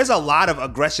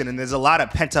aggression and there's a lot of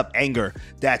pent up anger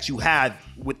that you have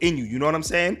within you. You know what I'm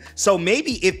saying? So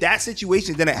maybe if that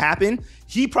situation didn't happen,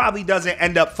 he probably doesn't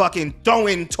end up fucking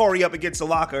throwing Tori up against the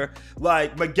locker.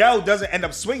 Like Miguel doesn't end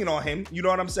up swinging on him. You know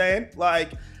what I'm saying?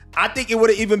 Like I think it would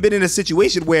have even been in a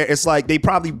situation where it's like they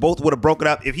probably both would have broken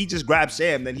up. If he just grabbed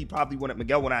Sam, then he probably wouldn't.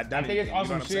 Miguel would not have done it. I think it's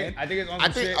awesome shit. I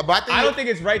don't think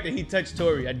it's right that he touched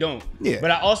Tori. I don't. Yeah.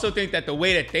 But I also think that the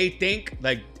way that they think,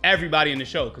 like everybody in the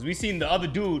show, because we seen the other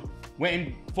dude went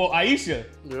in for Aisha.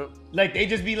 Yep. Like they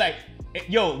just be like,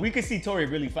 yo, we could see Tori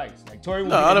really fights. Like Tori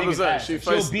will beat a nigga's ass.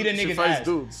 She'll beat a nigga's ass.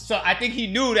 Dudes. So I think he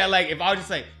knew that like if I was just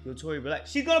like, yo, Tori,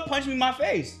 relax, she's gonna punch me in my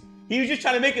face. He was just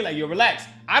trying to make it like, yo, relax.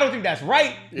 I don't think that's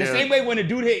right. The same way when the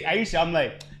dude hit Aisha, I'm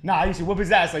like, nah, Aisha, whoop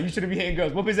his ass. Like, you shouldn't be hitting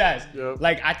girls. Whoop his ass. Yep.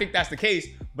 Like, I think that's the case.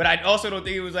 But I also don't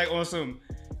think it was like on some,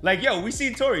 like, yo, we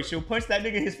seen Tori. She'll punch that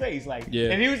nigga in his face. Like,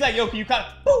 and he was like, yo, can you kind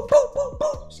of, boop, boop, boop,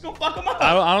 boop. She's gonna fuck him up.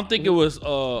 I don't think it was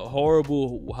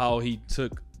horrible how he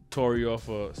took Tori off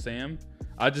of Sam.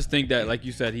 I just think that, like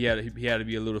you said, he had to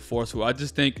be a little forceful. I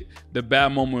just think the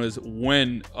bad moment is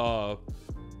when,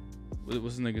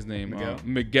 what's the nigga's name?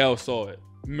 Miguel saw it.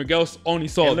 Miguel only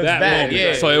saw that moment.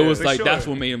 Yeah, so it was like, that's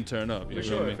what made him turn up. For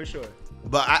sure.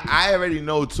 But I already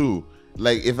know too,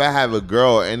 like if I have a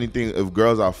girl or anything, if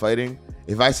girls are fighting,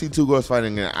 if I see two girls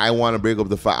fighting and I want to break up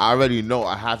the fight, I already know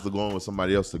I have to go in with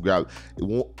somebody else to grab.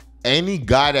 Any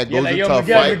guy that goes into a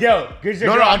fight. I'm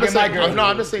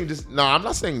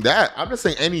not saying that. I'm just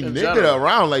saying any nigga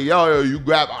around, like, yo, you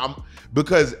grab.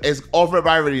 Because it's over.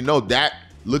 I already know that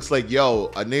looks like,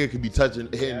 yo, a nigga could be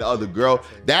hitting the other girl.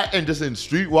 That, and just in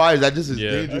streetwise, that just is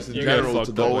dangerous in general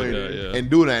to go in and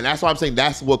do that. And that's why I'm saying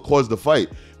that's what caused the fight.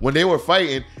 When they were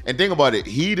fighting, and think about it,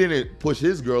 he didn't push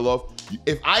his girl off.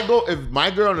 If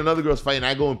my girl and another girl's fighting,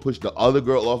 I go and push the other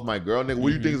girl off my girl, nigga, what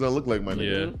do you think it's gonna look like, my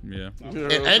nigga?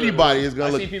 And anybody is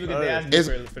gonna look. People get their ass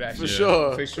for that. For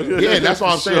sure. Yeah, that's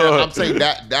what I'm saying. I'm saying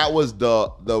that was the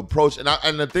approach.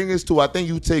 And the thing is, too, I think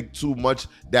you take too much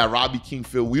that Robbie King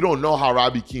feel. We don't know how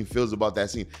Robbie King feels about that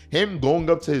scene. Him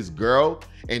going up to his girl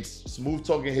and smooth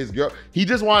talking his girl. He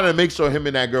just wanted to make sure him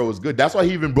and that girl was good. That's why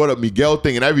he even brought up Miguel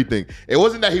thing and everything. It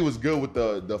wasn't that he was good with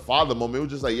the father moment. It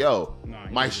was just like, yo,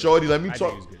 my shorty, let me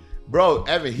talk. Bro,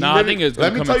 Evan, I think it's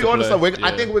let me tell you all this stuff.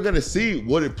 I think we're gonna see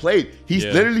what it played. He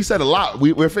literally said a lot.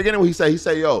 We're forgetting what he said. He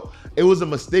said, yo, it was a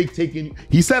mistake taking.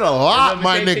 He said a lot,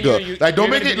 my nigga. Like, don't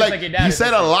make it like he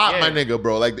said a lot, my nigga,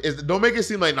 bro. Like, don't make it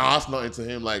seem like, nah, it's nothing to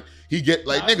him. Like, he get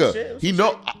like, nigga, he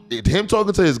know him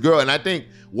talking to his girl. And I think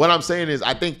what I'm saying is,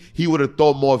 I think he would have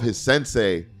thought more of his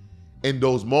sensei in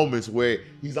those moments where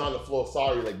he's on the floor.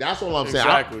 Sorry, like, that's what I'm saying.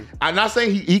 Exactly. I'm not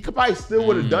saying he could probably still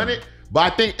would have done it,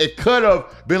 but I think it could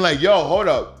have been like, yo, hold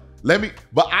up. Let me,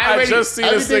 but I just see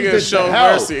this nigga show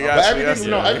mercy.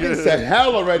 Everything said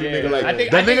hell already, nigga. Like,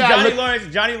 I think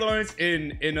Johnny Lawrence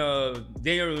and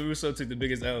Daniel LaRusso took the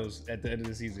biggest L's at the end of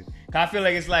the season. I feel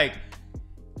like it's like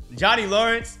Johnny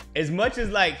Lawrence, as much as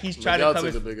like he's trying to come.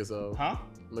 Miguel took the biggest L. Huh?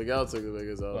 Miguel took the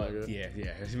biggest L. Yeah.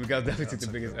 Miguel definitely took the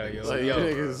biggest L. Yo, like,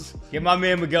 yo, get my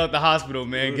man Miguel at the hospital,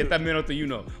 man. Get that man out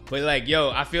the But like, yo,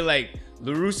 I feel like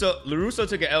LaRusso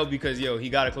took an L because, yo, he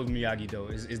gotta close Miyagi though.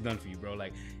 It's done for you, bro.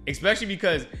 Like, especially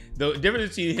because the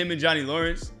difference between him and Johnny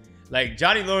Lawrence, like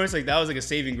Johnny Lawrence, like that was like a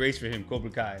saving grace for him, Cobra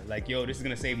Kai. Like, yo, this is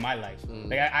gonna save my life.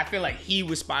 Like, I feel like he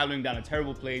was spiraling down a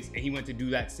terrible place, and he went to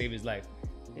do that to save his life.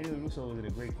 Daniel LaRusso was in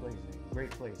a great place, man. Great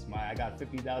place. I got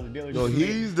 $50,000 dealers. No,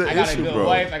 he's the I got issue, a good bro.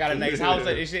 wife. I got a nice house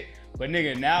and shit. But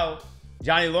nigga, now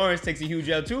Johnny Lawrence takes a huge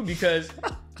L too because,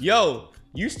 yo,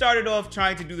 you started off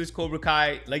trying to do this Cobra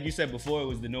Kai, like you said before, it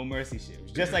was the no mercy shit. It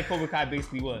was just like Cobra Kai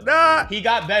basically was. He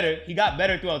got better. He got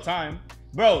better throughout time.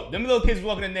 Bro, them little kids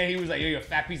walking in there, he was like, yo, you're a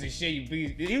fat piece of shit.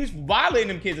 He was violating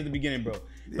them kids at the beginning, bro.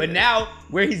 Yeah. But now,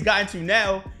 where he's gotten to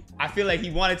now, I feel like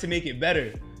he wanted to make it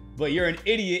better. But you're an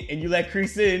idiot and you let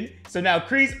Kreese in. So now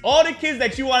Kreese, all the kids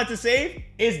that you wanted to save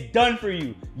is done for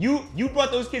you. You brought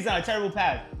those kids on a terrible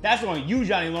path. That's on you,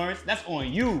 Johnny Lawrence. That's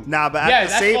on you. Nah, but at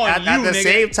the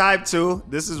same time too,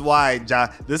 this is why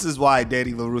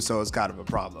Danny LaRusso is kind of a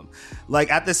problem. Like,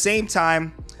 at the same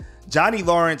time, Johnny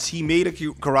Lawrence, he made a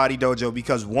karate dojo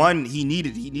because, one, he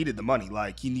needed the money,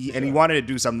 like and he wanted to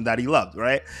do something that he loved,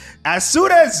 right? As soon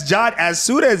as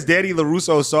Danny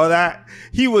LaRusso saw that,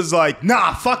 he was like,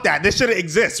 nah, fuck that, this shouldn't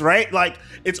exist, right? Like,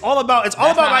 it's all about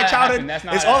my childhood. That's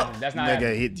not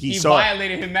nigga, he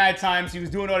violated him mad times. He was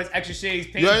doing all this extra shit. He's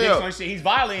paying dicks on shit. He's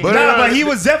violating. But he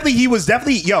was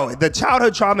definitely yo. The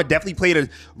childhood trauma definitely played a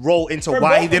role into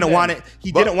why he didn't want it.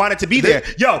 He didn't want it to be there.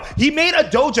 Yo, he made a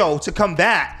dojo to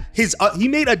combat he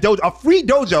made a free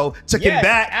dojo to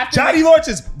combat Johnny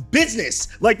Lawrence's business,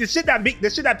 like the shit that pays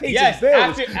his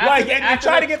bills. And he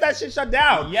tried to get that shit shut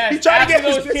down. Yes, he tried to get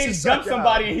those kids jumped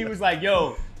somebody, and he was like,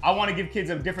 "Yo, I want to give kids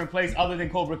a different place other than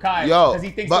Cobra Kai because he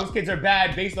thinks those kids are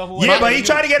bad based off of what." Yeah, but he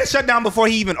tried to get it shut down before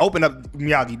he even opened up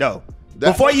Miyagi-Do.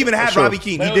 Before he even had Robbie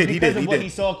King, he did. Because of what he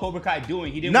saw Cobra Kai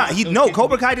doing, he didn't.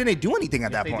 Cobra Kai didn't do anything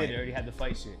at that point. They already had the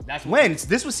fight shit. That's when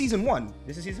this was season 1.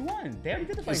 This is season 1. They already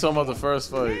did the fight. He's talking about the first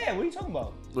fight. Yeah, what are you talking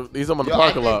about? He's talking about the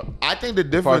parking lot. I think the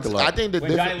difference.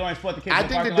 When Johnny Lawrence fought the kids in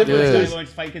the parking lot, Johnny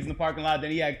Lawrence fight kids in the parking lot.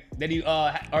 Then he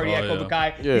already had Cobra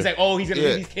Kai. He's like, oh, he's gonna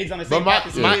leave these kids on the same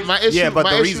path. My issue is,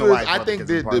 I think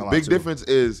the big difference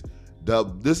is.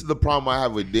 This is the problem I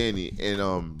have with Danny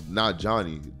and not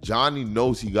Johnny. Johnny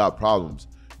knows he got problems.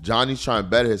 Johnny's trying to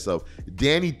better himself.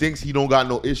 Danny thinks he don't got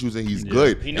no issues and he's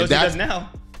good. He knows he does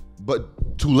now.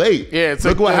 But too late. Yeah,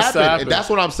 look what happened. And that's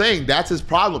what I'm saying. That's his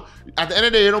problem. At the end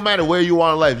of the day, it don't matter where you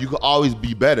are in life. You can always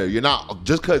be better. You're not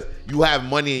just because you have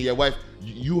money and your wife.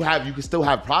 You can still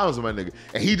have problems with my nigga.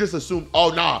 And he just assumed, oh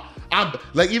nah, I'm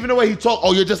like, even the way he talk,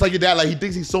 oh, you're just like your dad. Like, he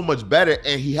thinks he's so much better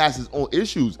and he has his own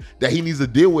issues that he needs to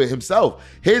deal with himself.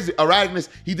 His erraticness,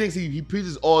 he thinks he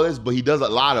preaches all this, but he does a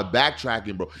lot of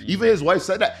backtracking, bro. Even his wife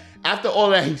said that. After all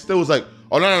that, he still was like,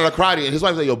 Oh no, karate. And his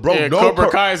wife's like, yo, bro, Yeah, no. Cobra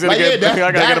Kai is gonna get. I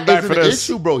gotta get him back for this.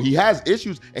 Issue, bro. He has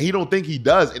issues, and he don't think he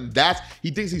does, and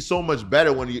he thinks he's so much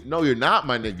better. When you're not,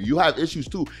 my nigga. You have issues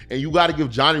too, and you got to give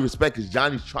Johnny respect because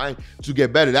Johnny's trying to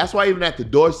get better. That's why even at the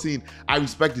door scene, I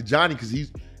respected Johnny because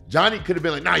Johnny could have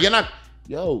been like, nah, you're not.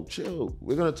 Yo, chill.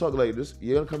 We're gonna talk like this.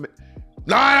 You're gonna come in.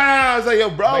 No. I was like, yo,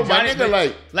 bro, my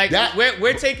nigga, like that.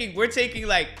 We're taking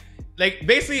like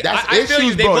basically, that's I feel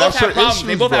you. They bro. both That's have problems. issues,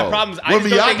 they both bro. have problems. I When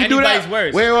just don't think Miyagi do anybody's that,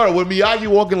 worse. wait, when Miyagi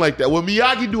walking like that, when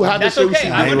Miyagi do have That's this shit, okay.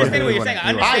 I understand what you're saying.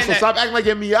 I All right, understand so that. stop acting like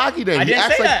you're Miyagi then. I He didn't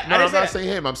acts say like that. no, I I'm didn't not say saying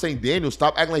him. I'm saying Daniel.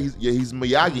 Stop acting like he's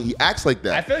Miyagi. He acts like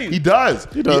that. I feel you. He does.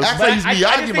 He acts like he's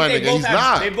Miyagi, my nigga. He's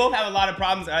not. They both have a lot of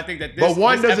problems. And I think that this. But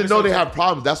one this doesn't know they episode- have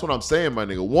problems. That's what I'm saying, my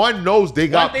nigga. One knows they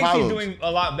got One thinks problems. he's doing a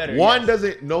lot better. One yes.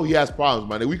 doesn't know he has problems,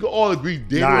 my nigga. We can all agree.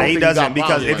 Daniel Nah, don't he think doesn't got because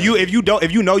problems, my nigga.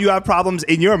 if you know you have problems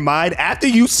in your mind after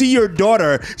you see your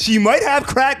daughter, she might have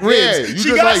cracked ribs. you She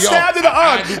just got like, yo, stabbed in the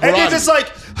I arm, do and you're karate. just like,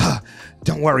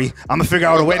 don't worry, I'm gonna figure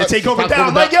out a way to take Cobra Stop down.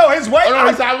 Cobra Like, yo, his wife. Oh, no,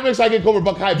 he's like, I'm gonna make sure I get Cobra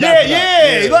Kai back.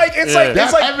 Yeah. Like it's like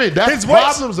That's it's like Evan. That's his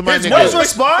wife's problems, my his nigga. wife's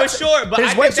response. For sure, but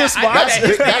his I wife's think that- I response.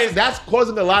 think that- That's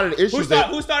causing a lot of the issues.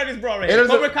 Who started this brawl right here?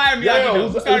 Cobra Kai or Miyagi? Yeah,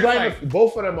 Who started the fight?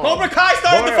 both of them. Cobra Kai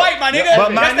started the fight, my nigga.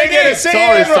 But my Yes, they nigga, did. to sit here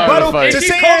and rebuttal, fight. to sit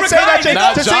She's here and say Cobra that Kai, you're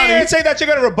nigga. to sit here and say that you're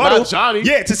gonna rebuttal. Not Johnny.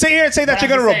 Yeah, to sit here and say that But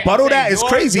you're I'm gonna saying- rebuttal I'm saying that is your-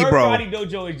 crazy, your bro. Karate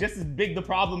dojo is just as big the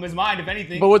problem as mine, if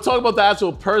anything. But we're talking about the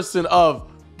actual person of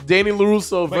Danny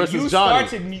LaRusso But versus you Johnny.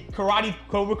 started karate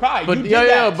Cobra Kai. But you did yeah,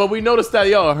 that. but we noticed that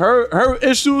her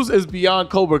issues is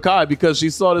beyond Cobra Kai because she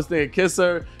saw this nigga kiss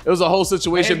her. It was a whole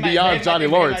situation beyond Johnny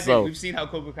Lawrence. So we've seen how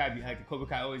Cobra Kai be. Cobra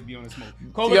Kai always be on the smoke.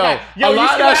 Cobra Yo, Kai. a lot you of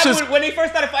see that what shit's- happened when they first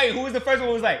started fighting? Who was the first one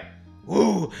who was like,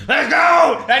 "Woo, let's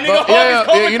go"? That nigga But,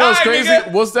 Cobra you know what's Kai, crazy?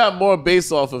 nigga. What's that more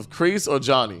based off of, Kreese or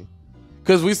Johnny?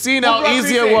 Because we seen how Who brought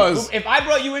easy Kreese it in? was. If I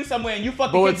brought you in somewhere and you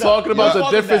fucking But we're kids up, talking about whose the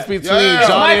fault is difference that? between It's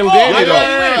Johnny my and fault. Danny, I though. brought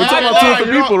you in. We're It's talking my about two fault.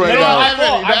 different people right now.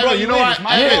 I brought you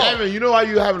in. Evan, you know why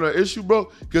you having an issue,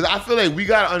 bro? Because I feel like we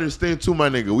gotta understand too, my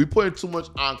nigga. We putting too much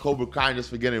on Cobra Kai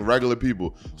just for getting regular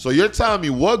people. So you're telling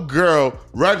me what girl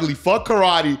regularly fuck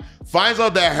karate, finds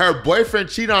out that her boyfriend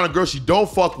cheated on a girl she don't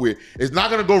fuck with, is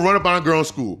not gonna go run up on a girl in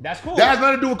school. That's cool. That has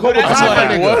nothing to do with Cobra That's Kai, like,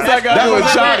 my nigga. what does that got to do with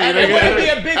That's Johnny, what I'm nigga? It wouldn't be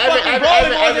a big fucking brawl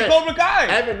if it wasn't Cobra Kai.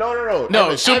 Evan, no. No,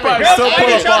 Evan, she'll Evan, probably girls still fight pull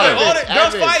each up on other. her. All the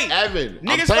girls fight. Evan, I'm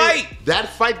Niggas telling you, fight. that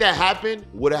fight that happened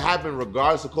would have happened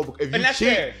regardless of Cobra. If you And that's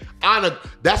cheat fair. on a,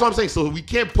 that's what I'm saying. So we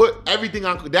can't put everything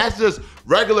on. That's just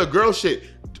regular girl shit.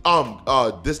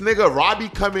 This nigga Robbie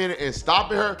coming in and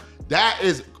stopping her. That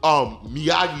is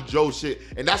Miyagi Joe shit,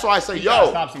 and that's why I say, He tried to yo,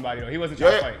 stop somebody though. He wasn't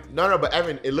trying to fight. no, but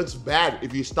Evan, it looks bad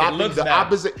if you're stopping looks the bad.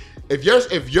 opposite. If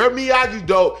you're Miyagi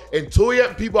Joe and two of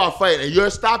your people are fighting and you're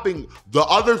stopping the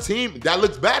other team, that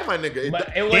looks bad, my nigga.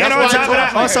 But it was- And That's on why I top of told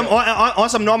that, him on fight. some on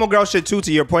some normal girl shit too.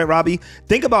 To your point, Robbie,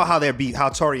 think about how their beef, how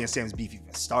Tori and Sam's beef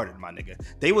even started, my nigga.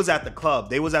 They was at the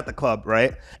club,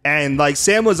 right? And like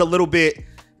Sam was a little bit.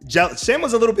 Sam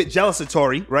was a little bit jealous of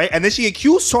Tori, right? And then she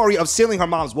accused Tori of stealing her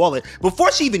mom's wallet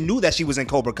before she even knew that she was in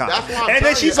Cobra Kai. That's what I'm And then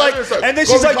telling she's you. like, Evan's and then Cobra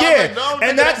she's like, Kai, yeah. like, no,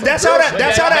 And nigga, that's how that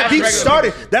That's beef regular.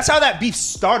 started. That's how that beef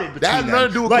started between That has them. nothing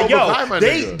to do with like, Cobra yo, Kai, my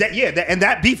they, nigga. and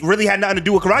that beef really had nothing to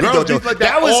do with Karate Girls Dojo. beef like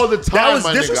that all the time, That was my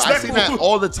nigga. I disrespectful. seen that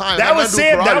all the time. That That was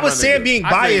nothing to do with Sam. That karate, was my Sam nigga. being I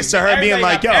feel biased you. to her, being Everybody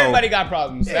like, got- yo. everybody got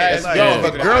problems. it's like, Yo, Yeah,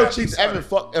 if a girl cheats, Evan,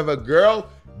 if a girl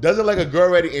doesn't like a girl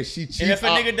already and she cheats if a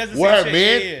nigga does the with same her shit,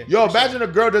 man, yeah, yo, for imagine a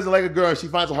girl doesn't like a girl and she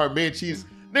finds out her man cheats.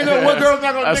 Nigga, what girl's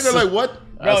not gonna That's- nigga like what?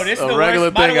 Bro, That's this is a the regular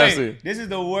worst. By the thing I way, see. this is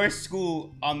the worst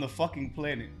school on the fucking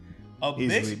planet. A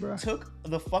Easily, bitch bro. took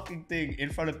the fucking thing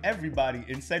in front of everybody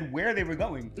and said where they were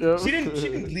going. Yeah. She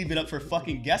didn't leave it up for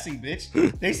fucking guessing,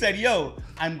 bitch. They said, "Yo,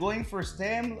 I'm going for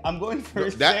Sam. I'm going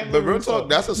for Sam." But real LaRusso." talk,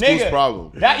 that's a school's Nigga,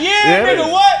 problem.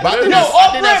 Nigga, what? But I Yo, think that's- I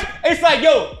off think rip, that's- it's like,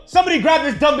 yo, somebody grab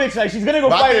this dumb bitch. Like, she's gonna go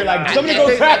But I fight her. think- Like, I somebody think-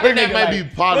 go I trap her. think that Nigga. might Like,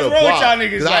 be part of what's the wrong with plot. y'all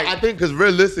niggas? 'Cause Like, I think because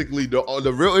realistically,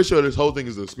 the real issue of this whole thing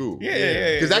is the school.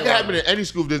 Yeah. Because that can happen in any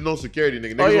school if there's no security,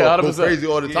 nigga. Oh, Niggas yeah, go 100%. crazy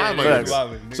all the time, my Facts.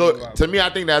 nigga. Niggas So wild. to me, I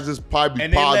think that's just probably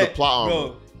And they part of let, the plot.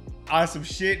 bro, on some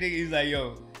shit, nigga, he's like,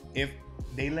 yo, if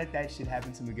they let that shit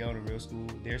happen to Miguel in a real school,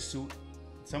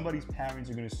 somebody's parents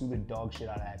are gonna sue the dog shit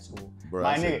out of that school. Bro,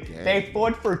 my that's a nigga, gang. they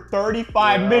fought for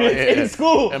 35 minutes yeah. in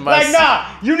school. And my Like, nah,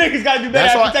 you niggas gotta do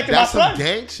better at protecting my That's some son.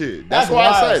 gang shit. That's That's why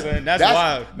wild, I said son. That's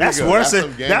wild. That's nigga, worse some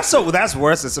than gang that's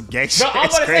worse than some gang shit. No, I'm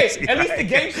It's gonna say, crazy. at least the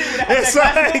gang shit would have had It's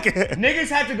that like- classical. Niggas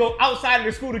had to go outside of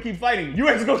the school to keep fighting. You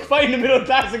had to go fight in the middle of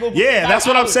class and go. Yeah, that's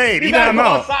what I'm saying. You Even gotta I'm go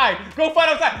out. outside. Go fight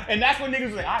outside. And that's when niggas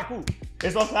was like, all right, cool.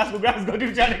 It's all classical grounds. Go do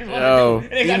what y'all niggas Yo. want to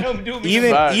do. It ain't got nothing to do with me.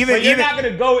 even But you're even not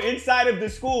gonna go inside of the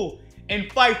school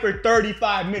and fight for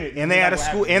 35 minutes. And they had a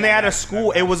school. And they had a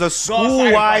school. It was a Go outside and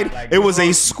school-wide. fight, like, It was go-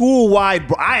 a school-wide.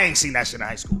 Bro, I ain't seen that shit in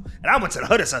high school. And I went to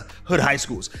the hood high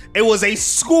schools. It was a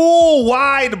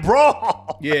school-wide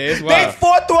brawl. Yeah, it's They wild.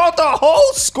 fought throughout the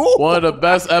whole school. One of the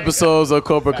best episodes of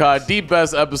Cobra Kai, the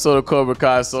best episode of Cobra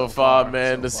Kai so far,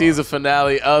 man. The season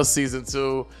finale of season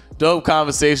 2. Dope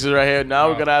conversations right here. Now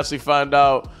we're gonna actually find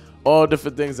out all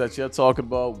different things that you're talking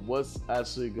about. What's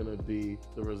actually gonna be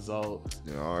the result?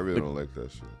 Yeah, I really don't like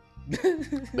that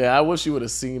shit. Yeah, I wish you would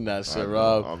have seen that shit, know.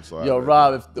 Rob. I'm sorry, Yo, man.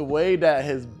 Rob, if the way that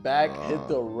his back hit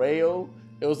the rail,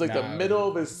 it was like the middle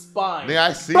of his spine. Nigga,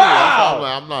 I see it. Bow!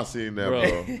 I'm not seeing that, Bro,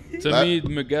 bro. to That- me,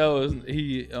 Miguel is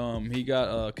he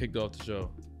got kicked off the show,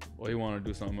 or he wanted to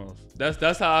do something else.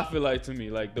 That's how I feel like to me.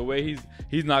 Like the way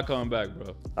he's not coming back,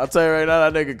 bro. I'll tell you right now,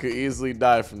 that nigga could easily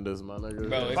die from this, my nigga.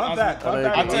 Bro, it's Fuck that. awesome. Fuck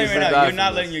that. I'll tell you Easily right die now, you're from not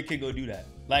this. letting your kid go do that.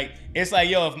 Like, it's like,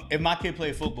 yo, if my kid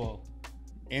played football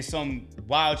and some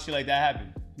wild shit like that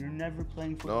happened, you're never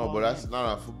playing football. No, but that's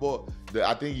not a football.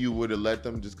 I think you would have let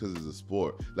them just because it's a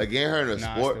sport. Like getting her in a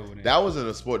Nah, I sport, still wouldn't. that wasn't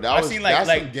a sport. That I've was seen that's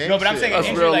like some gang no, but I'm shit. saying an That's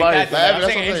injury real like life. that. That's I'm what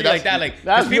saying I'm an saying. injury like that. Like,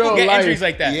 That's because people real get life. injuries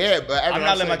like that. Yeah, but I'm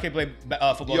not letting my kid play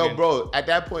football. Yo, again. bro, at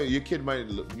that point, your kid might,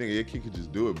 nigga, your kid could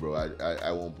just do it, bro.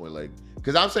 At one point, like,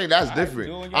 because I'm saying that's different.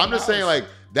 do it in your I'm just saying, house. like,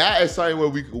 that is something where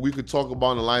we could talk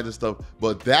about the lines and stuff.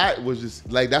 But that was just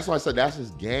like that's why I said that's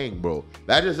just gang, bro.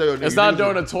 That just It's not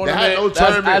during a That tournament. had no That's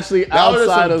tournament. actually That was just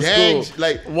outside some of gang school. sh-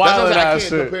 Like Wild that's what I ass can't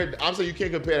shit. compare. I'm saying you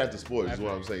can't compare that to sports. Is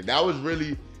what I'm saying. That was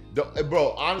really.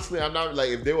 Bro, honestly, I'm not like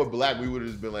if they were black, we would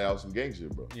have just been like, "Oh, some gang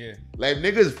shit, bro." Yeah. Like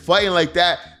niggas fighting like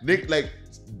that, Nick, like,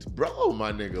 bro,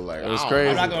 my nigga, like, It was I don't crazy.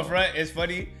 I'm know, not gonna bro. front. It's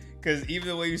funny because even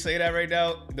the way you say that right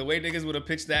now, the way niggas would have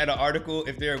pitched that in an article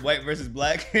if they're white versus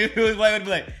black, if it was white, would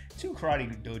be like, 2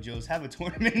 karate dojos have a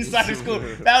tournament inside the school.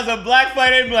 That was a black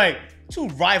fight, it'd be like, 2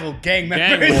 rival gang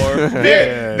members. war.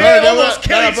 They almost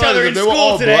kill each other in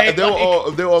school today. If they were all,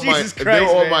 if they were all, Jesus if they were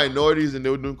all Christ, man. minorities and they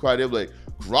were doing karate, they'd be like,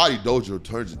 karate dojo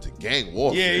turns into gang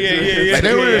warfare. Yeah. Like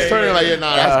they were just turning like, yeah,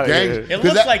 nah, that's gang. yeah. It 'Cause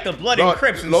looks that- like the Blood bro, and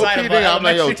Crips low inside key of nigga, I'm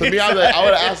like, yo, elementary. to me, I would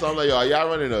have asked him, I'm like, yo, are y'all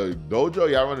running a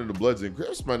dojo? Y'all running the Bloods and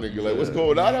Crips, my nigga? Like, what's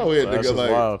going on out here, That's nigga? just Like,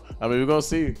 wild. I mean, we're gonna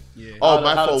see. Yeah. oh, How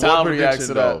my the fault. town One reacts prediction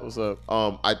to that. though. What's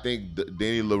up? I think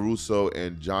Danny LaRusso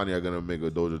and Johnny are gonna make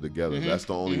a dojo together. That's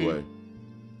the only way.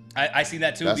 I see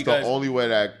that too That's because the only way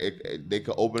that they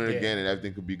could open it Yeah. again and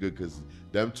everything could be good because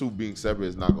them two being separate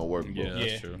is not gonna work, bro. Yeah.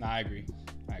 That's true. Nah, I agree.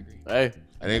 Hey,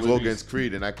 And then go against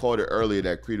Creed. And I called it earlier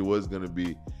that Creed was gonna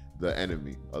be the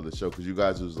enemy of the show because you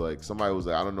guys was like, somebody was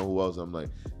like, I don't know who else. I'm like,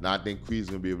 nah, I think Creed's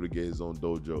gonna be able to get his own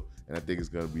dojo, and I think it's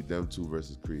gonna be them two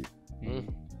versus Creed.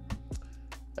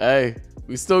 hey,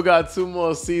 we still got 2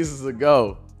 more seasons to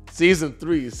go. Season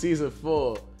 3, season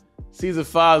 4, season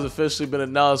 5 has officially been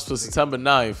announced for September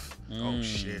 9th. Oh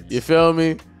shit. You feel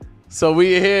me? So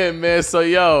we here, man. So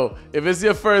yo, if it's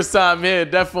your first time here,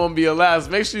 definitely won't be your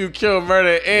last. Make sure you kill,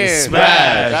 murder, and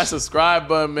Smash that subscribe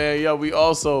button, man. Yo, we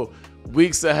also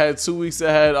weeks ahead, 2 weeks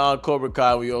ahead on Cobra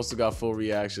Kai. We also got full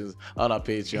reactions on our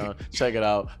Patreon. Check it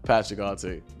out,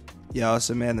 Patricrt. Yo, it's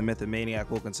the man, the myth, the maniac,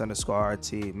 Wilkins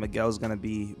 _RT. Miguel's gonna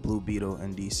be Blue Beetle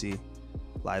in DC,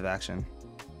 live action.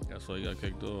 That's why you got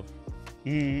kicked off.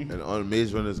 And on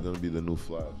Maze Runner is gonna be the new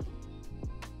Flash.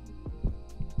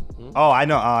 Oh, I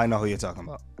know who you're talking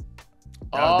about.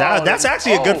 Oh, That's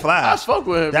actually a good Flash. I fuck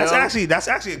with him. That's yo.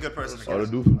 actually a good person to Oh, the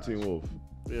cast. dude from Teen Wolf.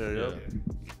 Yeah.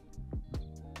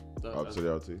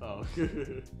 RHODE. Oh.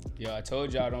 Yo, I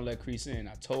told y'all don't let Crease in.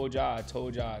 I told y'all. Some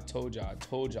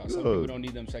Good. people don't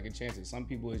need them second chances. Some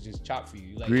people is just chop for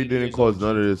you. Like Creed 80 didn't years cause old.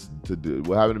 none of this to do.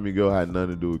 What happened to Miguel had nothing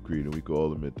to do with Creed, and we could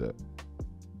all admit that.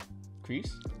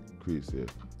 Crease? Creed, yeah.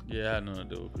 Yeah, I had nothing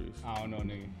to do with Creed. I don't know,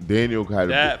 nigga. Daniel had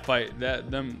That fight,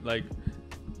 them like,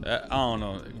 I don't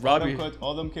know. Robbie,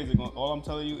 All them kids are going. All I'm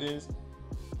telling you is,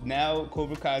 now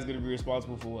Cobra Kai is gonna be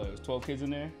responsible for what? It was 12 kids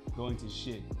in there going to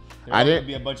shit. They're I all didn't- gonna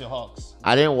be a bunch of hawks.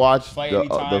 I didn't watch Fight the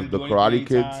anytime, the do Karate anything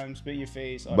Kids, anytime, spit your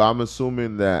face. but I'm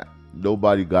assuming that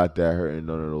nobody got that hurt in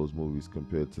none of those movies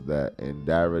compared to that, and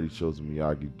that already shows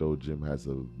Miyagi Dojim has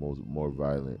a more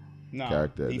violent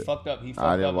character. He fucked up.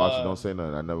 I didn't watch it. Don't say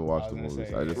nothing. I never watched I the was movies. gonna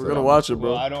say, I just We're said gonna I'm watch it,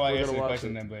 bro. Well, I know I We're answered gonna the watch question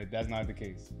it. then, but that's not the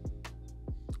case.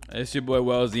 it's your boy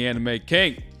Wells, the anime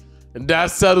king. And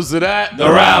that settles it at The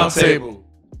Round Table.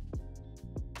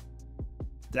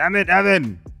 Damn it,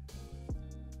 Evan.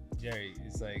 Jerry,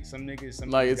 it's like some niggas.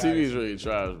 Like, your guys- TV's really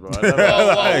trash, bro. I Whoa, never-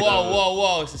 whoa, whoa, whoa,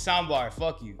 whoa! It's a soundbar.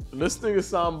 Fuck you. This nigga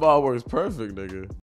soundbar works perfect, nigga.